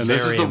 Yes. And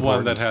this Very is the one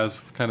important. that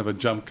has kind of a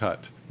jump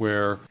cut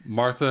where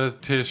Martha,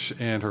 Tish,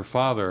 and her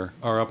father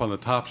are up on the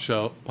top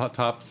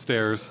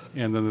stairs,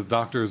 and then the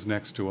doctor is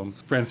next to him.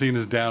 Francine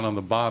is down on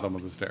the bottom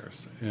of the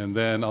stairs. And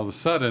then all of a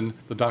sudden,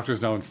 the doctor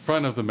is now in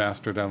front of the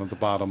master down at the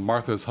bottom.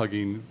 Martha's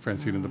hugging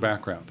Francine in the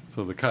background.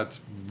 So the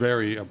cut's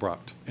very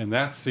abrupt. And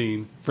that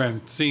scene,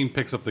 Francine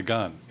picks up the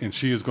gun, and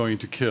she is going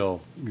to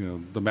kill,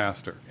 the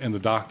master. And the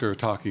doctor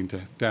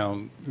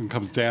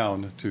comes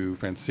down to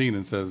Francine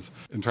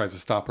and tries to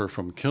stop her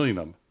from killing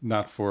him.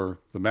 Not for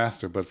the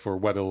master, but for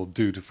what it'll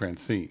do to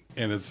Francine.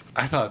 And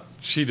I thought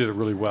she did it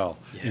really well.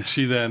 Yeah. And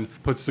she then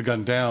puts the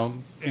gun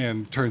down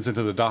and turns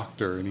into the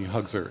doctor, and he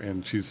hugs her,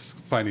 and she's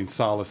finding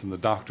solace in the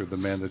doctor, the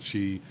man that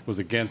she was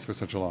against for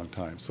such a long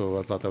time. So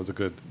I thought that was a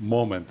good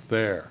moment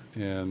there.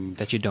 And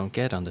that you don't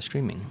get on the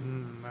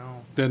streaming.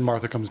 No. Then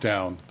Martha comes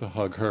down to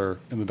hug her,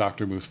 and the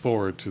doctor moves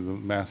forward to the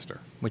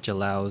master. Which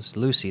allows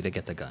Lucy to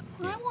get the gun.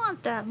 I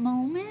want that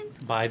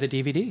moment. Buy the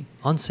DVD.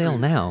 On sale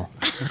now.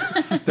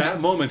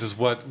 That moment is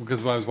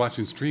because when I was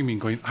watching streaming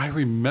going, I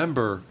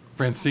remember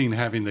Francine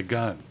having the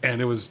gun.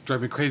 And it was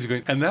driving me crazy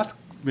going, and that's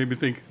made me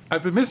think,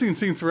 I've been missing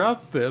scenes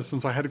throughout this,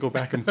 since I had to go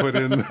back and put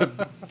in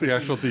the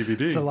actual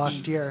DVD. It's the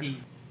lost year.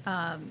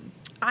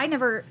 I've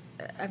never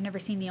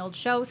seen the old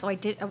show, so I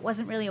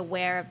wasn't really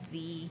aware of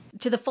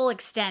to the full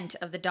extent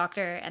of the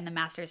Doctor and the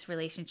Master's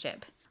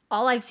relationship.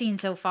 All I've seen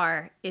so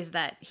far is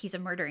that he's a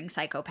murdering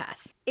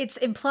psychopath. It's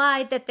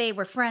implied that they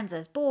were friends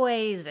as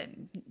boys,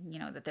 and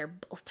that they're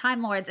both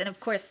Time Lords, and of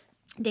course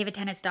David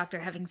Tennant's Doctor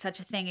having such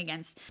a thing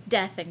against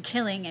death and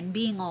killing and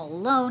being all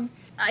alone.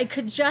 I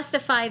could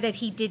justify that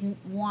he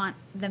didn't want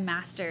the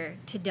Master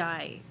to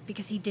die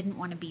because he didn't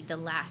want to be the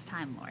last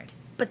Time Lord.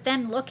 But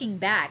then looking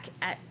back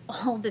at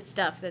all the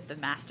stuff that the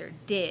Master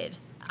did,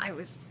 I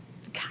was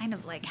kind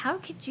of like, how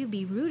could you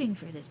be rooting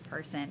for this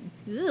person?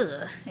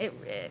 Ugh.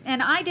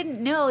 And I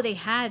didn't know they've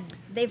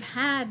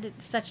had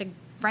such a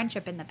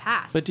friendship in the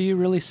past. But do you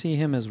really see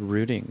him as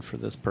rooting for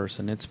this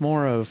person? It's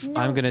more of,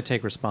 no. I'm going to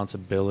take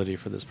responsibility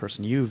for this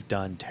person. You've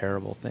done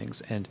terrible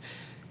things, and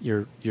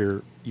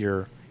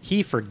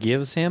he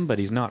forgives him, but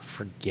he's not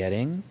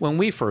forgetting. When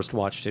we first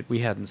watched it, we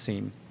hadn't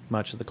seen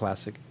much of the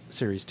classic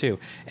series too,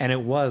 and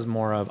it was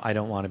more of, I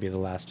don't want to be the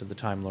last of the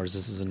Time Lords.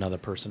 This is another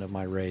person of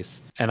my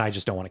race, and I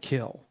just don't want to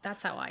kill.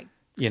 That's how I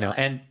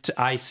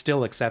I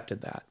still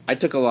accepted that. I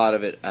took a lot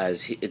of it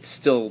as it's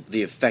still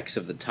the effects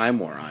of the Time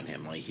War on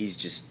him. Like, he's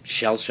just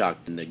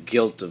shell-shocked in the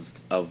guilt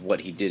of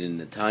what he did in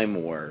the Time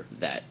War,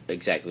 that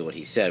exactly what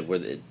he said,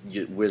 we're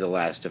the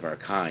last of our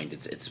kind.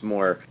 It's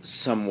more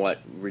somewhat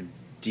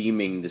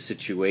redeeming the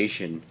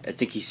situation. I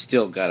think he's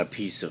still got a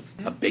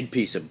big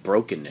piece of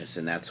brokenness,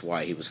 and that's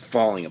why he was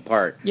falling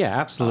apart. Yeah,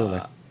 absolutely.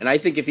 And I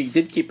think if he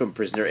did keep him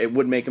prisoner, it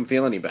wouldn't make him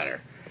feel any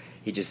better.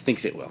 He just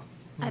thinks it will.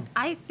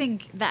 I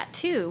think that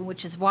too,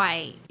 which is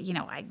why,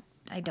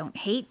 I don't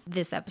hate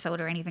this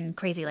episode or anything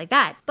crazy like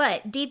that.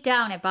 But deep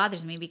down, it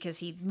bothers me because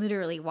he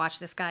literally watched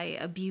this guy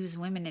abuse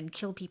women and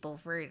kill people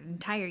for an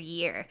entire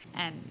year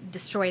and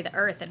destroy the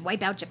Earth and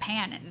wipe out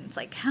Japan. And it's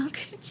like, how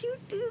could you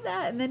do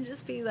that? And then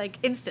just be like,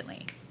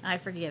 instantly, I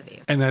forgive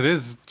you. And that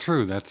is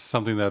true. That's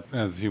something that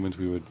as humans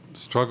we would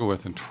struggle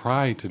with and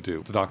try to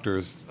do. The Doctor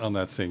is on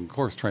that same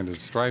course, trying to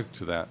strive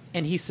to that.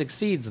 And he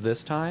succeeds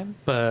this time,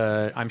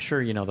 but I'm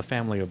sure, the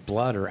family of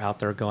blood are out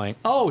there going,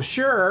 oh,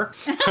 sure,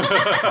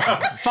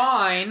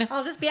 fine.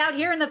 I'll just be out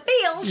here in the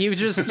field. You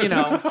just, in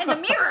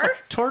the mirror.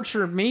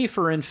 Torture me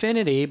for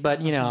infinity,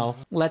 but,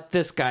 let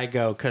this guy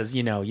go because,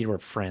 you were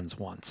friends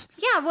once.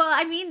 Yeah, well,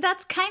 I mean,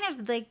 that's kind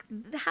of like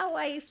how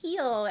I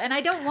feel, and I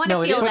don't want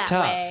to feel that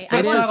tough. way. But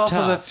It's not also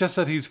tough. just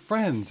that he's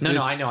friends.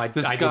 No, I know.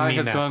 This I guy didn't mean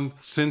has that. gone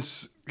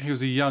since he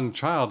was a young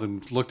child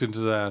and looked into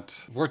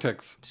that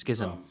vortex.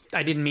 Schism.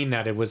 I didn't mean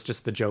that. It was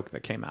just the joke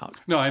that came out.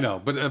 No, I know.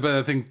 But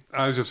I think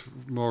I was just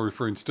more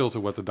referring still to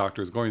what the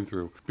Doctor is going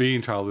through.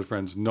 Being childhood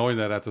friends, knowing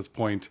that at this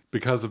point,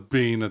 because of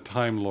being a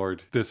Time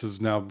Lord, this has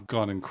now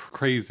gone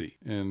crazy.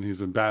 And he's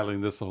been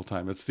battling this the whole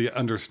time. It's the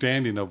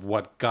understanding of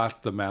what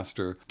got the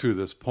Master to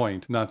this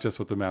point, not just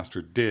what the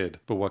Master did,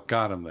 but what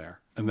got him there.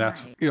 And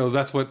that's,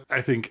 that's what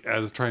I think,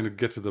 as trying to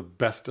get to the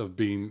best of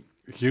being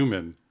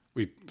human,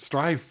 we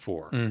strive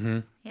for. Mm-hmm.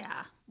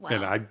 Yeah. Well,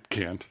 And I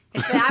can't.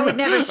 I would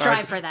never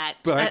strive for that.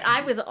 But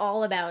I was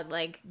all about,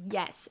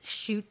 yes,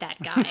 shoot that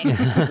guy.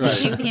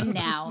 Shoot him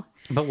now.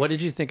 But what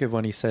did you think of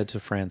when he said to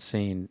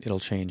Francine, it'll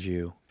change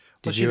you?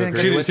 Did She you didn't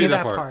agree get didn't to with see see that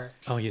that part. part.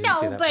 Oh, you didn't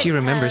see that. but She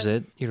remembers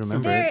it. You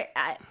remember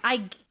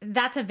it.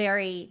 That's a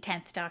very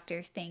 10th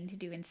Doctor thing to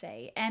do and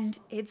say. And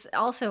it's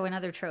also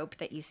another trope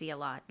that you see a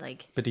lot.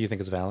 But do you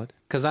think it's valid?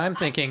 Because I'm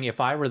thinking if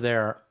I were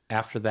there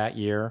after that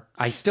year,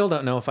 I still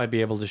don't know if I'd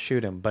be able to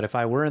shoot him. But if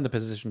I were in the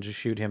position to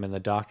shoot him and the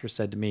doctor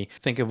said to me,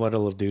 think of what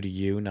it'll do to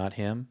you, not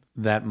him,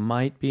 that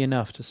might be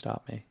enough to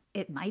stop me.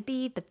 It might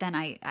be, but then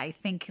I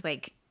think,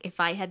 if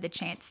I had the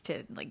chance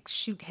to,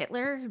 shoot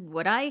Hitler,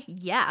 would I?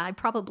 Yeah, I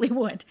probably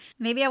would.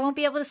 Maybe I won't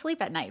be able to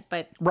sleep at night,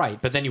 but...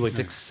 Right, but then you would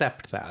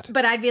accept that.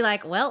 But I'd be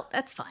like, well,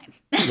 that's fine.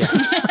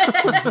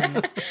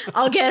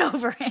 I'll get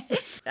over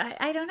it.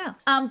 I don't know.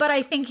 But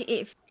I think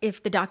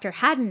if the doctor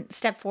hadn't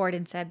stepped forward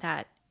and said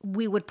that,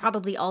 we would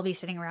probably all be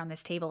sitting around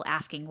this table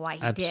asking why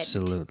he didn't.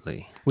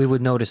 Absolutely. We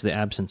would notice the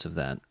absence of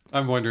that.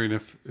 I'm wondering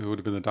if it would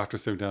have been the doctor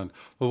sitting down.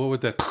 Well, what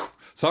would that?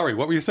 Sorry,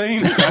 what were you saying?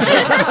 Didn't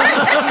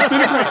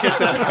quite get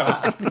that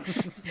out.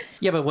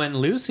 Yeah, but when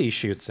Lucy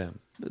shoots him,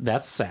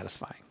 that's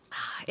satisfying.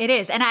 It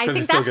is, and I 'Cause he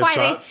think still that's gets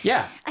why shot?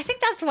 Yeah. I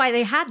think that's why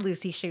they had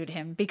Lucy shoot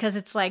him, because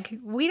it's like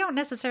we don't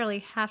necessarily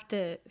have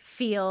to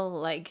feel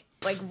like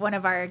one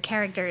of our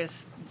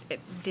characters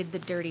did the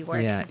dirty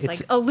work. Yeah, it's it's-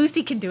 like, oh,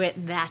 Lucy can do it,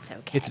 and that's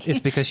okay. It's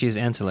because she's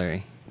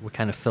ancillary. We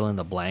kind of fill in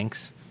the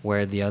blanks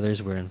where the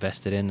others we're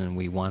invested in, and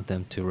we want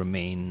them to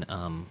remain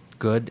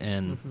good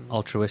and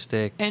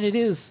altruistic. And it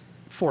is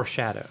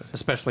foreshadowed,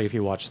 especially if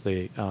you watch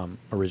the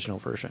original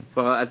version.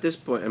 Well, at this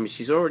point, I mean,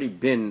 she's already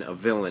been a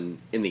villain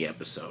in the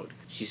episode.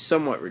 She's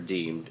somewhat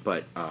redeemed,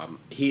 but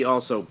he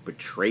also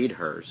betrayed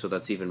her, so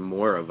that's even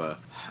more of a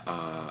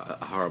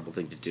horrible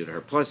thing to do to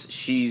her. Plus,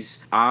 she's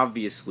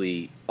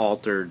obviously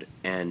altered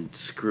and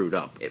screwed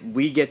up.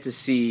 We get to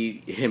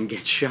see him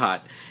get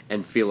shot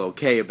and feel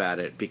okay about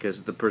it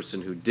because the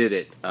person who did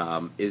it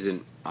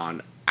isn't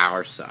on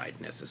our side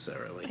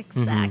necessarily.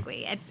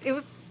 Exactly.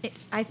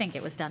 I think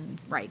it was done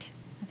right.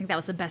 I think that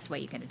was the best way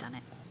you could have done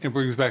it. It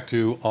brings back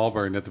to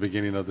Allburn at the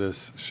beginning of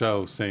this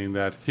show saying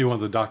that he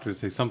wanted the doctor to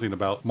say something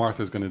about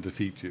Martha's going to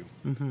defeat you.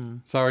 Mm-hmm.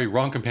 Sorry,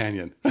 wrong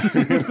companion.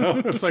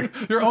 It's like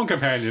your own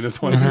companion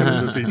is one who's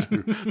going to defeat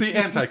you. The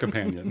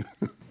anti-companion.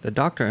 The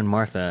Doctor and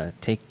Martha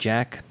take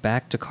Jack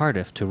back to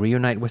Cardiff to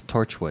reunite with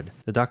Torchwood.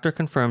 The Doctor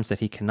confirms that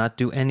he cannot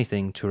do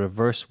anything to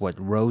reverse what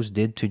Rose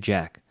did to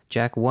Jack.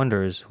 Jack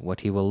wonders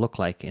what he will look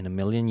like in a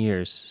million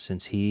years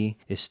since he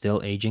is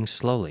still aging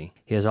slowly.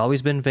 He has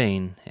always been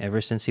vain ever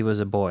since he was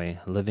a boy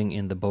living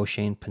in the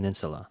Beauchene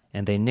Peninsula,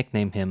 and they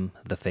nickname him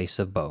the Face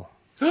of Beau.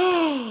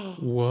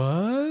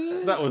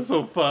 What? That was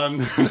so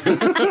fun.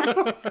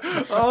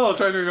 Oh,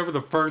 trying to remember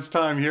the first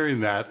time hearing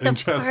that. The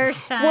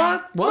first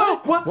time.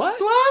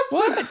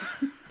 What?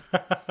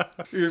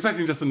 You're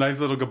expecting just a nice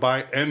little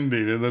goodbye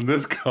ending, and then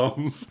this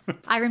comes.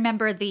 I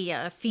remember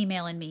the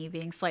female in me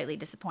being slightly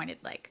disappointed,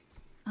 like,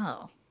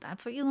 oh,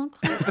 that's what you look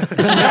like?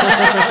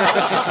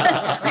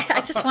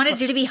 I just wanted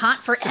you to be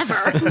hot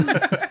forever.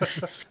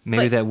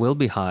 Maybe that will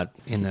be hot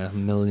in a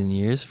million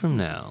years from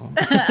now.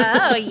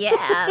 Oh,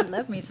 yeah.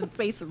 Love me some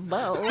Face of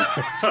Beau.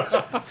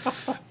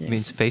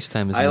 Means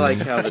FaceTime is I like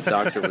moving. how the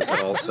doctor was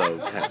also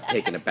kind of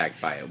taken aback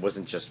by it. It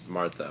wasn't just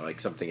Martha.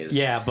 Like something is.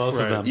 Yeah, both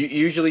Right. of them.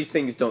 Usually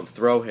things don't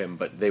throw him,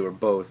 but they were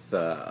both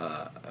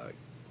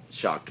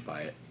shocked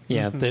by it.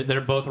 Yeah,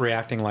 they're both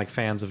reacting like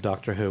fans of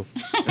Doctor Who.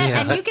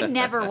 Yeah. And you can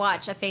never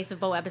watch a Face of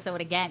Beau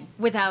episode again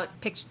without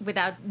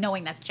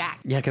knowing that's Jack.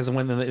 Yeah, because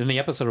when in the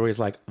episode where he's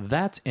like,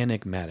 "That's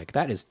enigmatic.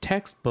 That is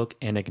textbook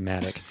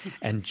enigmatic,"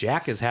 and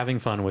Jack is having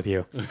fun with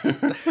you.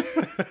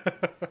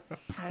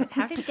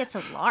 How did he get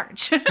so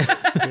large?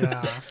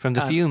 Yeah. From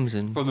the fumes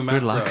and From the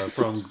gridlock.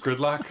 from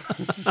Gridlock.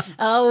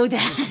 Oh,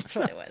 that's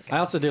what it was. I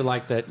also do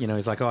like that,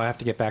 he's like, "Oh, I have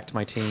to get back to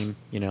my team,"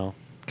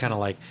 kind of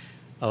like,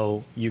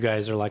 "Oh, you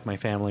guys are like my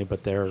family,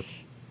 but they're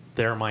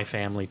my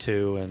family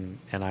too,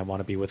 and I want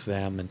to be with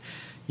them," and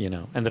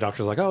and the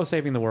doctor's like, "Oh,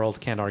 saving the world,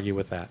 can't argue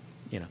with that,"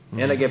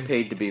 And I get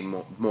paid to be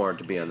more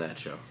to be on that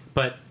show.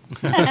 But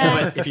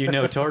if you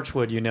know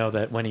Torchwood, you know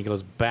that when he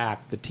goes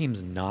back, the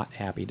team's not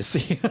happy to see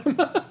him.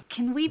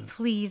 Can we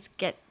please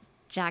get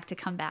Jack to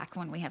come back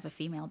when we have a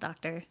female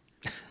doctor?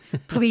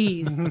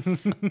 Please.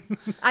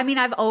 I mean,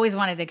 I've always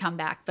wanted to come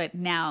back, but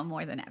now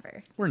more than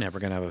ever. We're never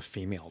gonna have a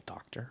female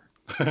doctor.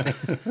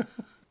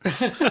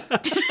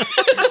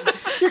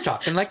 You're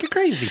talking like a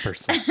crazy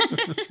person.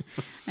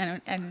 I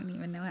don't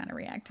even know how to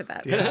react to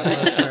that. Yeah,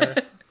 for sure.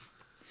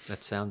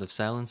 That sound of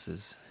silence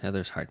is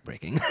Heather's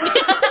heartbreaking.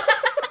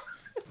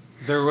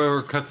 There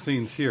were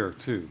cutscenes here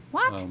too.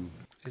 What?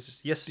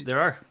 Yes, there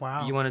are.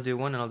 Wow. You want to do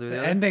one and I'll do the The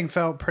other? ending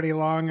felt pretty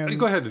long. And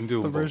Go ahead and do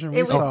the them both. version we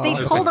It was, saw. they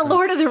pulled a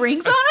Lord of the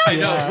Rings on us? I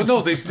know. Well,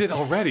 no, they did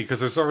already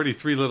because there's already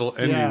 3 little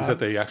endings Yeah. that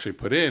they actually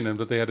put in,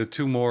 but they added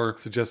 2 more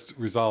to just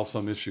resolve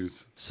some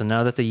issues. So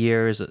now that the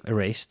year is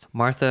erased,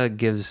 Martha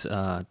gives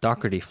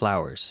Doherty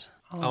flowers.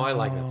 Oh, I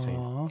like that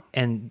scene.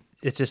 And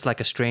it's just like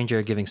a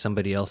stranger giving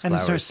somebody else And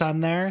flowers. is her son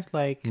there?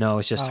 Like No,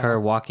 it's just her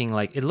walking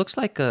like it looks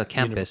like a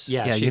campus.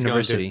 Yeah, she's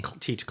university. going to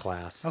teach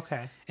class.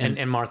 Okay.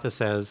 And Martha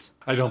says,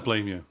 I don't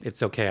blame you.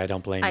 "It's okay, I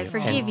don't blame I you."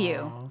 forgive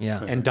you.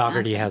 Yeah. And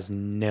Doherty has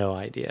no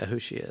idea who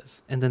she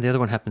is. And then the other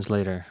one happens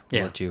later. We'll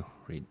Yeah. let you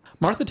read.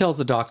 Martha tells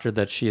the doctor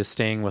that she is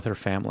staying with her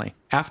family.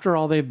 After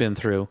all they've been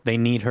through, they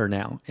need her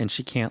now, and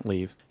she can't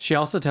leave. She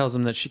also tells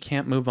him that she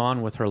can't move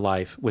on with her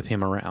life with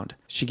him around.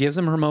 She gives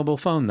him her mobile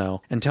phone,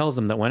 though, and tells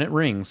him that when it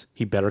rings,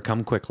 he better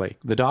come quickly.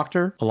 The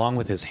doctor, along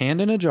with his hand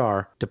in a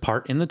jar,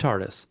 depart in the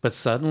TARDIS, but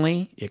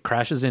suddenly it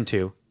crashes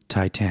into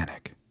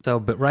Titanic. So,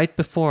 but right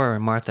before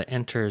Martha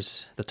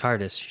enters the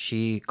TARDIS,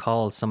 she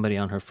calls somebody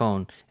on her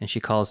phone, and she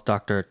calls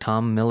Dr.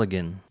 Tom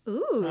Milligan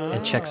Ooh.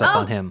 and checks up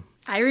on him.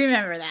 I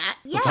remember that.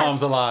 So Yes.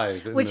 Tom's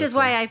alive. in Which this is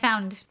why one. I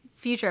found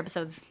future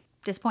episodes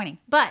disappointing.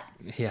 But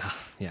Yeah,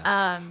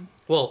 yeah.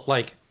 Well,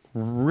 like,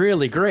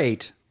 really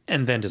great,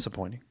 and then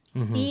disappointing.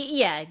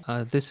 Yeah.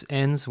 This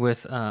ends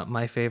with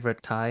my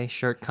favorite tie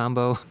shirt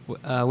combo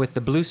with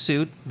the blue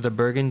suit, the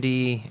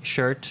burgundy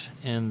shirt,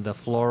 and the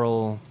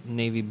floral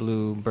navy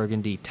blue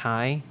burgundy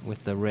tie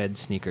with the red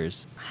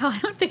sneakers. Oh, I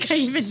don't think I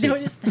even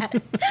noticed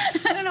that.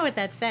 I don't know what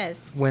that says.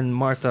 When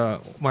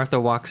Martha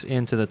walks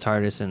into the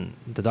TARDIS and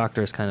the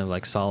Doctor is kind of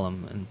like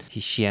solemn, and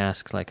she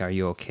asks like, "Are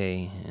you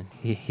okay?" And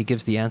he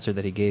gives the answer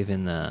that he gave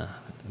in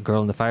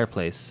Girl in the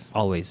Fireplace.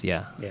 Always,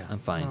 yeah, I'm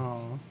fine.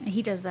 Oh.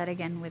 He does that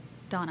again with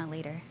Donna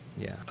later.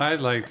 Yeah. I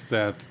liked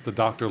that the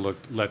Doctor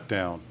looked let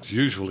down. It's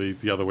usually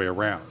the other way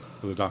around,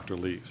 where the Doctor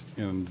leaves.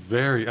 And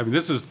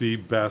this is the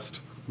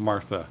best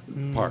Martha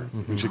part.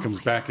 When she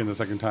comes back in the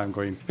second time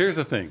going, here's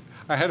the thing.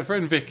 I had a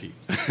friend, Vicky,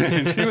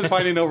 and she was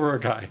fighting over a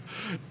guy.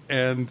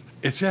 And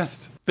it's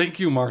just, thank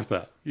you,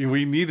 Martha.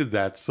 We needed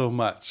that so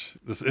much.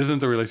 This isn't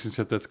the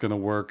relationship that's going to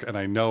work, and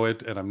I know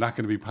it, and I'm not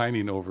going to be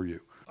pining over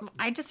you.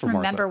 I just For Martha.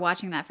 remember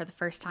watching that for the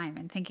first time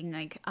and thinking,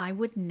 like, I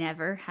would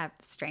never have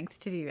the strength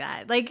to do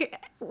that.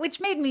 Like, which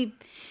made me,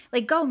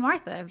 like, go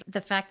Martha.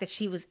 The fact that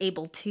she was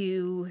able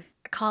to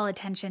call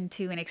attention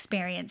to an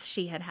experience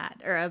she had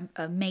had, or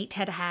a mate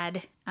had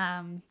had,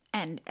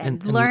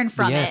 and learn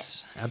from it.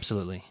 Yes,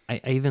 absolutely. I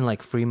even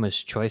like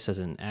Freema's choice as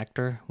an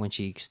actor when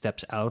she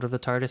steps out of the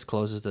TARDIS,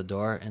 closes the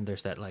door, and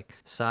there's that like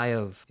sigh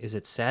of, is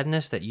it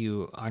sadness that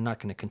you are not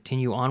going to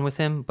continue on with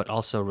him, but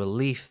also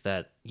relief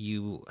that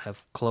you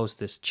have closed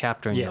this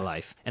chapter in your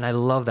life. And I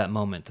love that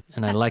moment.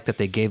 And I like that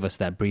they gave us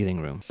that breathing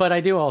room. But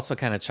I do also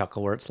kind of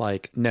chuckle where it's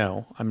like,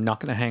 no, I'm not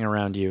going to hang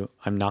around you.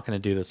 I'm not going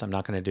to do this. I'm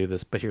not going to do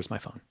this. But here's my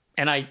phone.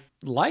 And I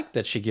like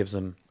that she gives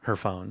him her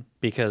phone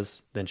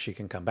because then she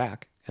can come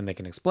back and they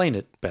can explain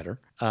it better.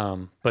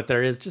 But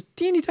there is just a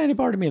teeny tiny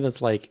part of me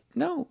that's like,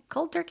 no.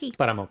 Cold turkey.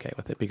 But I'm okay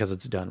with it because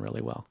it's done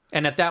really well.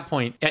 And at that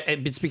point,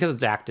 it's because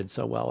it's acted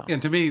so well.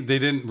 And to me, they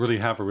didn't really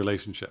have a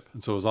relationship.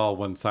 And so it was all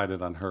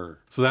one-sided on her.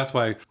 So that's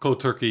why cold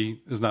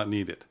turkey is not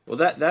needed. Well,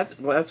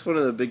 that's one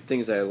of the big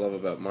things I love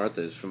about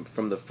Martha is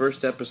from the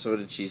first episode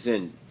that she's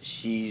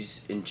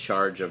in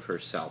charge of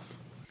herself.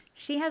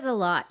 She has a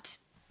lot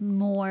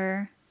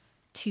more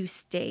to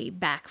stay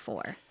back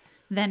for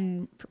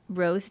than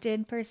Rose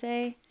did, per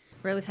se.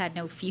 Rose had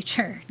no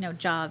future, no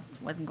job,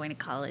 wasn't going to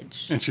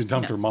college. And she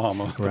dumped her mom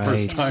the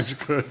first time she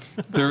could.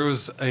 There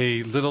was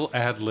a little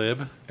ad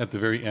lib at the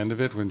very end of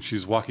it when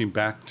she's walking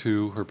back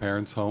to her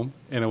parents' home.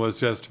 And it was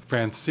just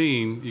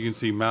Francine, you can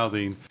see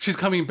mouthing, she's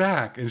coming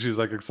back. And she's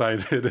like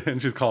excited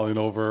and she's calling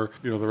over,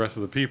 the rest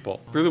of the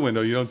people. Through the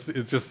window, it's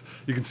just,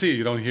 you can see it,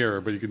 you don't hear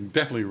her, but you can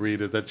definitely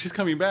read it that she's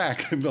coming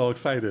back and all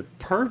excited.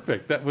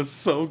 Perfect. That was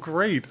so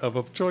great of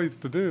a choice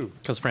to do.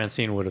 Because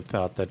Francine would have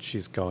thought that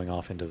she's going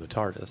off into the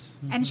TARDIS.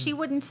 And she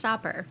wouldn't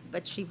stop her,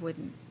 but she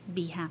wouldn't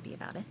be happy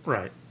about it.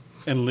 Right.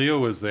 And Leo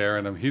was there,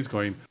 and he's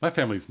going, my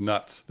family's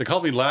nuts. They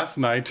called me last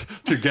night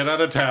to get out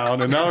of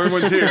town, and now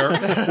everyone's here.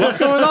 What's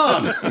going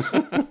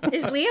on?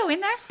 Is Leo in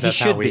there? He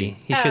should be.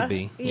 He should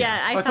be.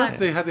 Yeah, I thought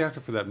they had the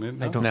actor for that.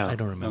 No? I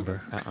don't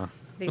remember.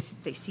 They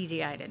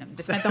CGI'd him.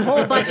 They spent the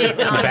whole budget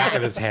The on back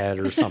of his head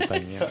or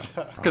something. Yeah.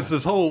 Because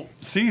this whole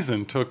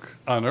season took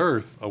on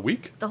Earth a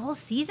week. the whole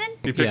season.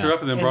 He picked her up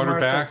and then In brought her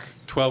back Martha's-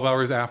 12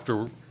 hours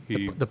after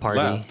he The party,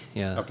 left,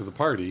 yeah. after the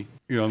party.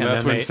 And And that's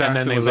then when they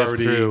Saxon was lived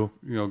already,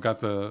 through- got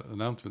the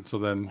announcement. So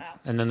then,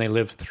 And then they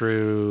lived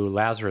through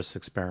Lazarus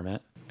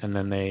experiment. And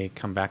then they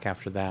come back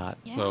after that.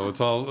 so it's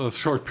all a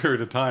short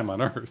period of time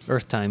on Earth.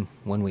 Earth time,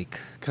 1 week.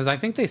 Because I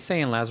think they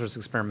say in Lazarus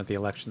experiment the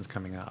election's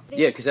coming up.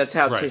 Yeah, because that's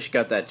how Right. Tish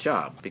got that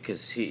job,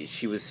 because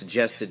she was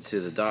suggested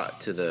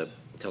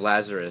to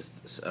Lazarus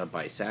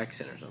by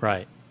Saxon or something.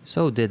 Right.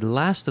 So did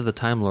Last of the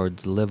Time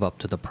Lords live up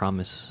to the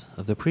promise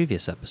of the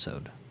previous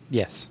episode?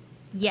 Yes.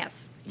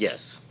 Yes.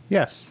 Yes.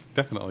 Yes.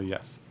 Definitely,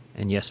 yes.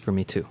 And yes for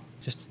me too.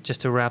 Just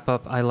to wrap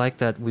up, I like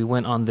that we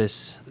went on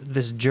this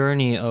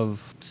journey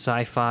of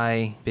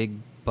sci-fi, big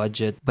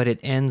budget, but it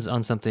ends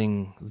on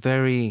something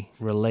very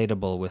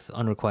relatable with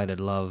unrequited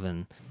love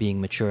and being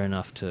mature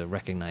enough to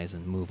recognize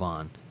and move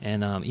on.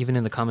 And even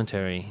in the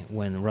commentary,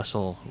 when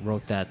Russell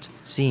wrote that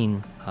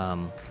scene,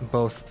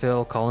 both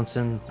Phil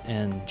Collinson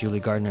and Julie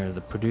Gardner, the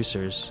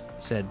producers,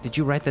 said, "Did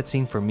you write that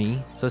scene for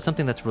me?" So it's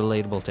something that's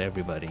relatable to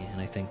everybody, and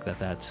I think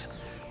that's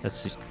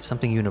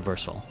something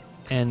universal.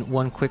 And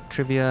one quick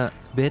trivia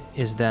bit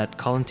is that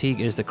Colin Teague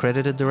is the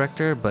credited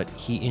director, but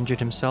he injured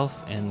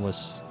himself and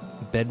was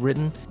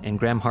bedridden, and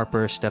Graham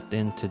Harper stepped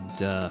in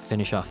to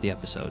finish off the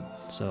episode.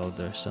 So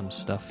there's some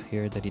stuff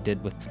here that he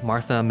did with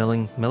Martha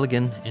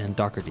Milligan and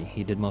Docherty.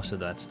 He did most of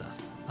that stuff.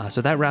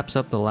 So that wraps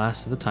up The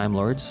Last of the Time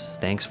Lords.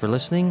 Thanks for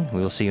listening.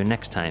 We will see you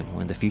next time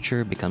when the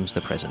future becomes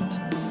the present.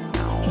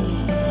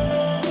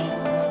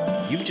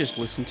 You've just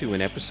listened to an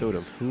episode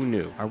of Who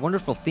Knew? Our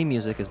wonderful theme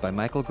music is by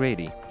Michael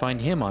Grady.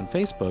 Find him on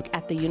Facebook.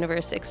 At The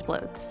Universe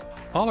Explodes.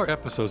 All our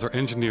episodes are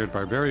engineered by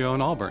our very own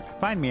Auburn.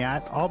 Find me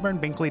at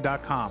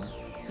auburnbinkley.com.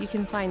 You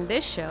can find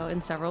this show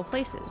in several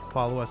places.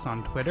 Follow us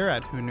on Twitter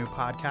at Who Knew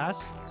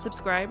Podcasts.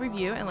 Subscribe,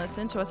 review, and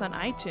listen to us on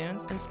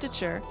iTunes and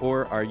Stitcher.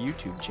 Or our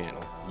YouTube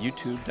channel,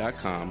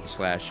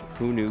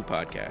 youtube.com/Who Knew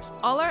Podcast.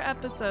 All our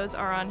episodes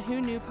are on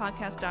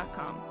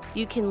whoknewpodcast.com.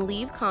 You can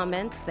leave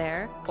comments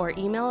there or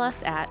email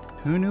us at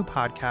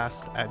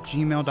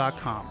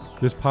whoknewpodcast@gmail.com.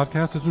 This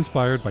podcast is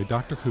inspired by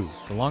Doctor Who.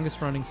 The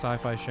longest running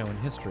sci-fi show in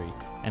history.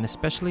 And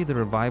especially the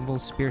revival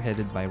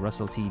spearheaded by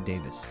Russell T.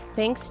 Davis.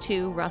 thanks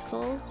to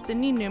Russell,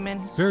 Sydney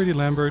Newman. Verity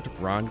Lambert.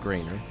 Ron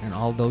Grainer. And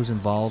all those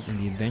involved in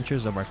the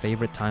adventures of our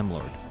favorite Time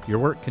Lord. Your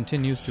work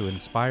continues to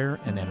inspire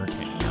and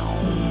entertain.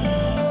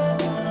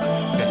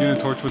 Unit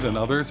Torchwood and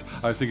others.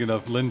 I was thinking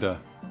of Linda.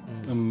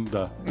 And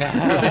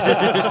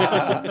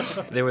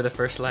They were the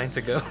first line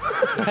to go.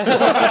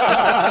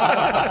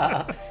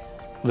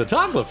 The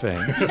Toggle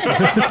thing.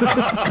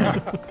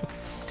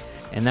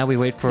 And now we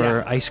wait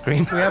for ice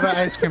cream. We have an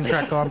ice cream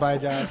truck going by,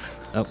 Josh.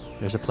 Oh,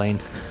 there's a plane.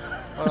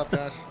 What up,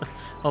 Josh?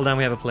 Hold on,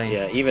 we have a plane.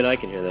 Yeah, even I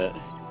can hear that.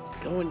 It's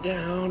going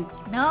down.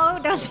 No,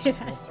 don't say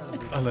that.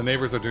 oh, the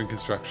neighbors are doing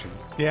construction.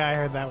 Yeah, I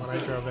heard that when I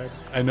drove in.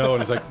 I know,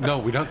 and it's like, no,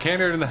 we can't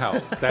hear it in the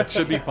house. That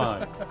should be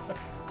fine.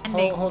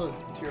 Ending. Hold it.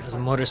 There's a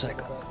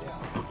motorcycle.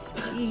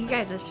 You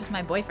guys, it's just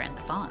my boyfriend,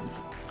 the Fonz.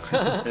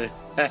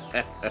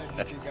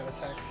 You got a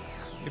text.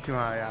 If you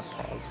want, yeah,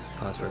 pause.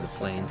 Pause for the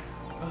plane.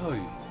 Oh,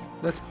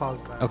 Let's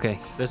pause that. Okay,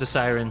 there's a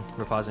siren.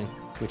 We're pausing.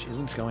 Which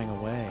isn't going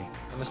away.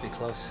 It must be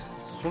close.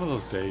 it's one of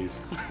those days.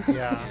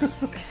 Yeah.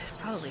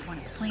 Probably one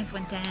of the planes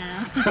went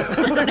down.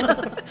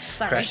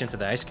 Sorry. Crashed into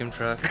the ice cream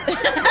truck.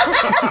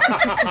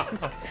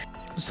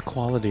 Just the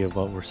quality of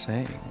what we're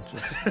saying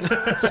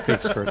just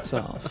speaks for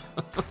itself.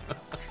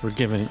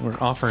 We're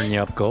offering you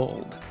up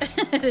gold.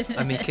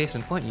 I mean, case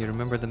in point, you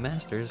remember the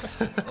Masters.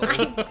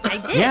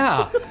 I did.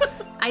 Yeah.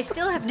 I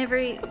still have never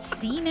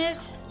seen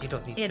it You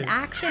don't need in to.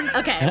 action.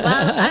 Okay,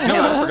 well, I don't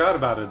No, I know. forgot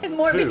about it.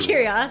 Morbid too.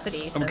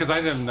 curiosity. So Because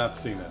I have not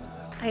seen it.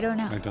 I don't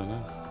know. I don't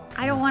know.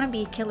 I don't want to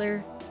be a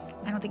killer.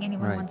 I don't think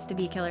anyone Right. wants to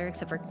be a killer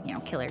except for,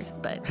 killers.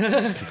 But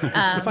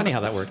Funny how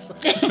that works.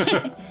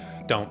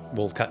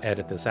 We'll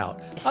edit this out.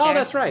 Hysterical. Oh,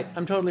 that's right.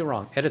 I'm totally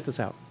wrong. Edit this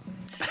out.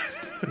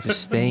 This is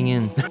staying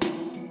in.